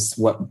sometimes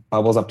what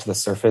bubbles up to the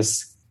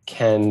surface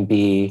can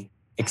be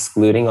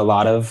excluding a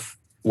lot of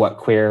what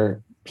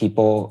queer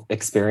people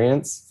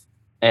experience.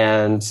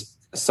 And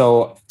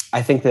so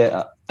I think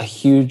that a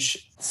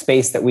huge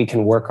space that we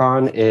can work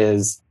on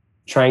is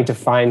trying to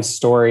find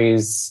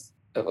stories.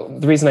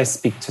 The reason I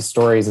speak to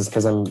stories is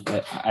because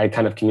I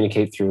kind of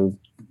communicate through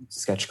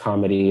sketch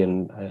comedy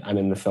and I'm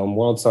in the film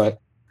world. So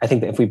I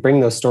think that if we bring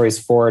those stories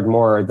forward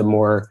more, the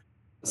more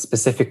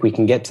specific we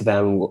can get to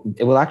them,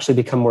 it will actually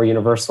become more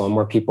universal and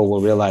more people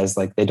will realize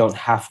like they don't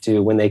have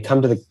to, when they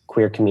come to the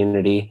queer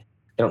community,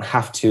 they don't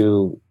have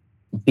to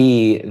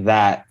be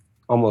that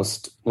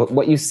almost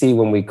what you see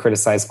when we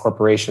criticize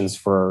corporations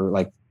for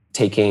like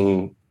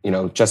taking,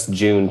 just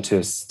June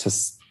to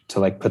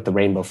like put the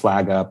rainbow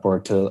flag up or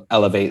to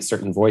elevate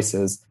certain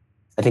voices.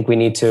 I think we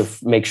need to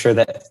make sure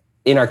that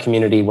in our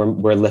community,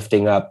 we're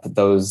lifting up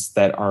those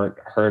that aren't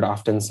heard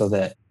often so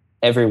that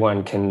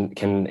everyone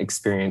can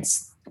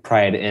experience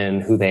pride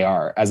in who they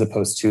are, as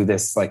opposed to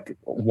this like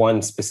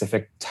one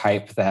specific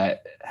type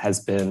that has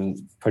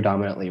been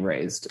predominantly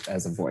raised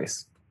as a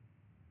voice.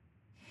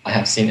 I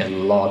have seen a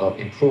lot of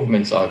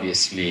improvements,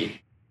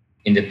 obviously,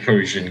 in the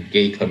Persian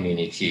gay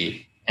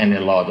community and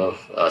a lot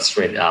of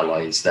straight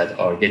allies that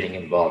are getting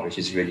involved, which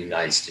is really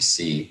nice to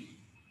see,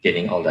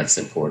 getting all that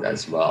support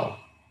as well.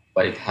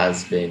 But it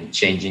has been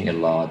changing a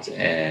lot,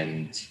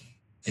 and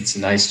it's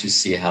nice to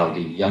see how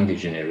the younger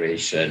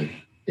generation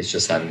is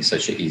just having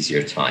such an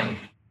easier time.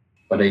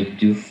 But I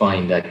do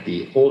find that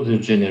the older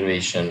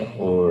generation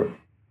or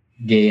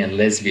gay and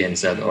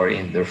lesbians that are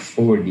in their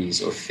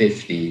 40s or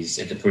 50s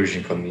in the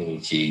Persian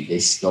community, they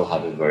still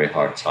have a very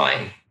hard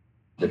time.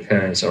 The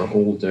parents are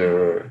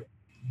older.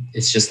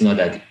 It's just not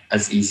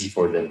as easy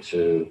for them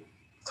to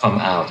come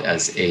out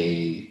as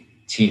a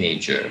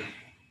teenager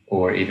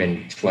or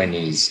even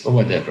 20s or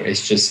whatever.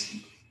 It's just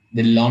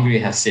the longer you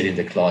have stayed in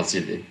the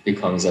closet, it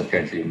becomes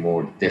apparently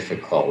more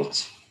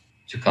difficult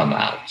to come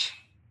out.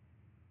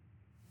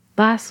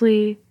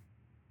 Lastly,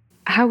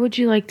 how would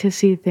you like to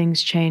see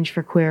things change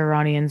for queer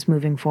Iranians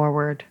moving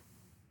forward?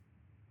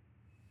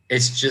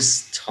 It's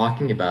just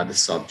talking about the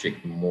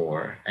subject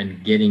more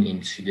and getting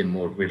into the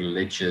more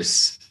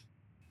religious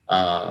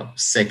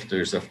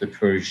sectors of the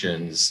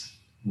Persians,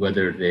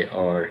 whether they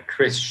are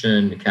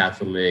Christian,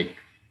 Catholic,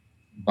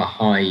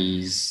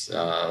 Baha'is,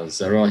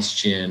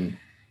 Zoroastrian,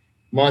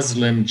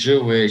 Muslim,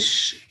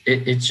 Jewish.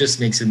 It just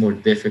makes it more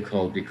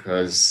difficult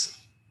because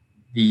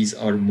these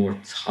are more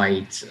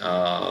tight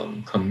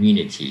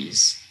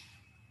communities,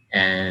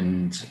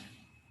 and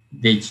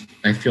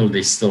I feel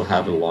they still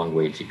have a long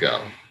way to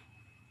go,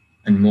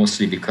 and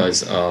mostly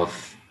because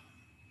of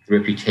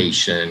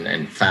reputation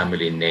and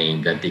family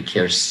name that they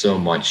care so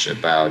much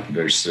about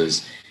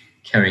versus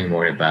caring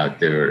more about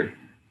their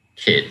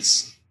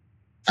kids.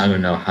 I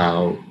don't know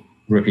how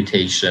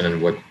reputation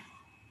and what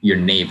your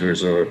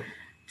neighbors or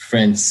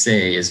friends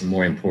say is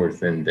more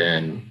important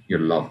than your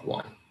loved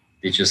one.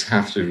 They just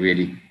have to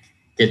really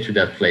get to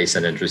that place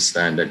and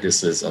understand that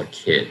this is our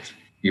kid.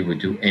 We would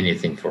do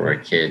anything for our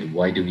kid.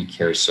 Why do we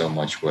care so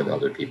much what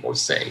other people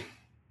say?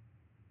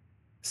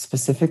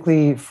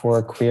 Specifically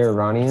for queer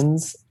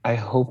Iranians, I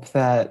hope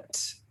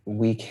that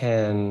we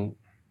can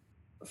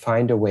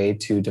find a way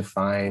to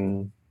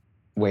define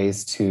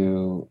ways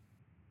to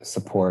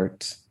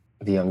support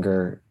the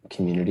younger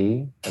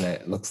community. And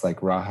it looks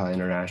like Raha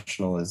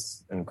International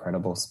is an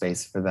incredible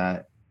space for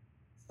that.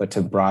 But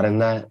to broaden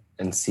that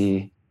and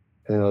see,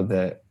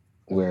 that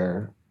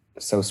we're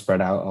so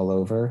spread out all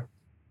over.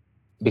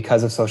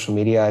 Because of social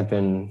media, I've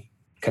been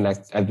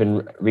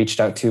reached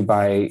out to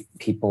by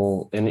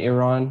people in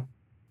Iran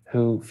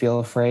who feel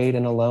afraid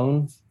and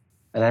alone.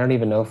 And I don't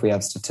even know if we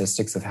have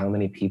statistics of how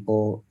many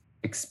people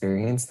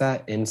experience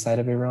that inside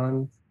of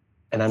Iran.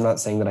 And I'm not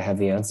saying that I have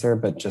the answer,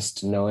 but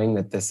just knowing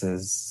that this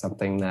is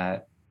something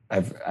that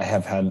I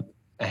have had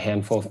a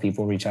handful of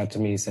people reach out to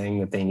me saying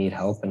that they need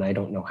help, and I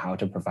don't know how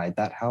to provide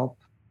that help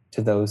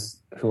to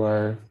those who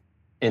are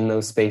in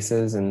those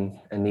spaces and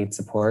need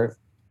support.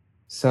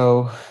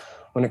 So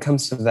when it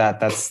comes to that,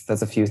 that's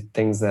a few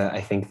things that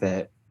I think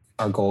that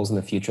are goals in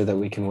the future that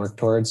we can work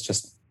towards.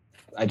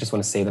 I just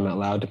want to say them out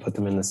loud to put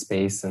them in the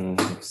space and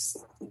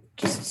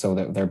just so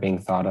that they're being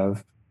thought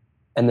of.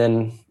 And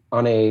then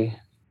on a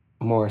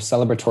more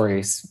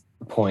celebratory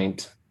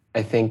point,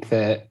 I think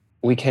that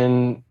we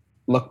can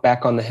look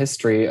back on the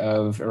history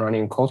of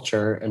Iranian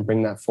culture and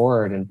bring that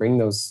forward and bring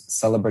those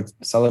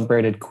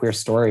celebrated queer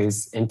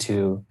stories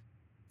into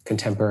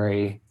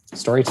contemporary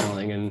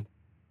storytelling and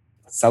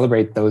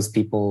celebrate those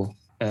people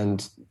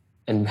and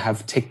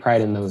take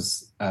pride in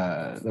those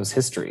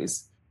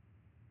histories.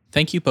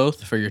 Thank you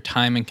both for your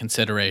time and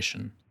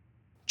consideration.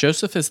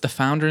 Joseph is the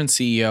founder and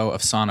CEO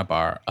of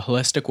Sonabar, a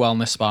holistic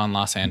wellness spa in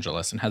Los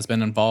Angeles, and has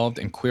been involved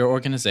in queer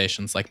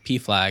organizations like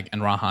PFLAG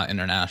and Raha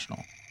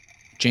International.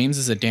 James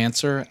is a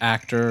dancer,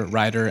 actor,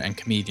 writer, and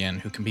comedian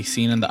who can be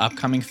seen in the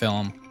upcoming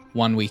film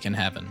 1 Week in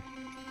Heaven.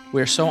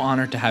 We are so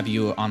honored to have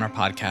you on our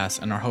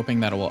podcast and are hoping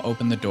that it will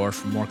open the door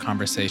for more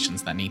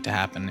conversations that need to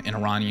happen in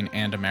Iranian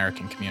and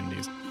American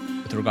communities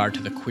with regard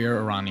to the queer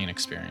Iranian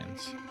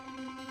experience.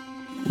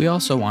 We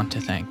also want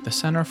to thank the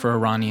Center for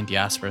Iranian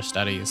Diaspora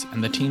Studies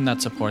and the team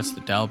that supports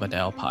the Del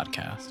Badel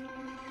podcast,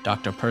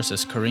 Dr.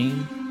 Persis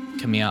Karim,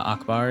 Kamia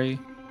Akbari,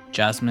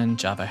 Jasmine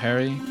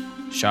Javaheri,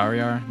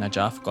 Shahryar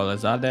Najaf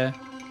Golazadeh,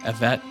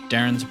 Yvette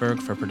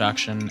Derensberg for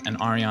production, and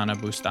Ariana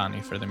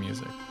Bustani for the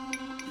music.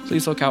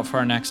 Please look out for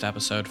our next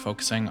episode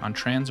focusing on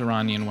trans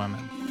Iranian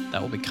women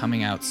that will be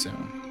coming out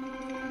soon.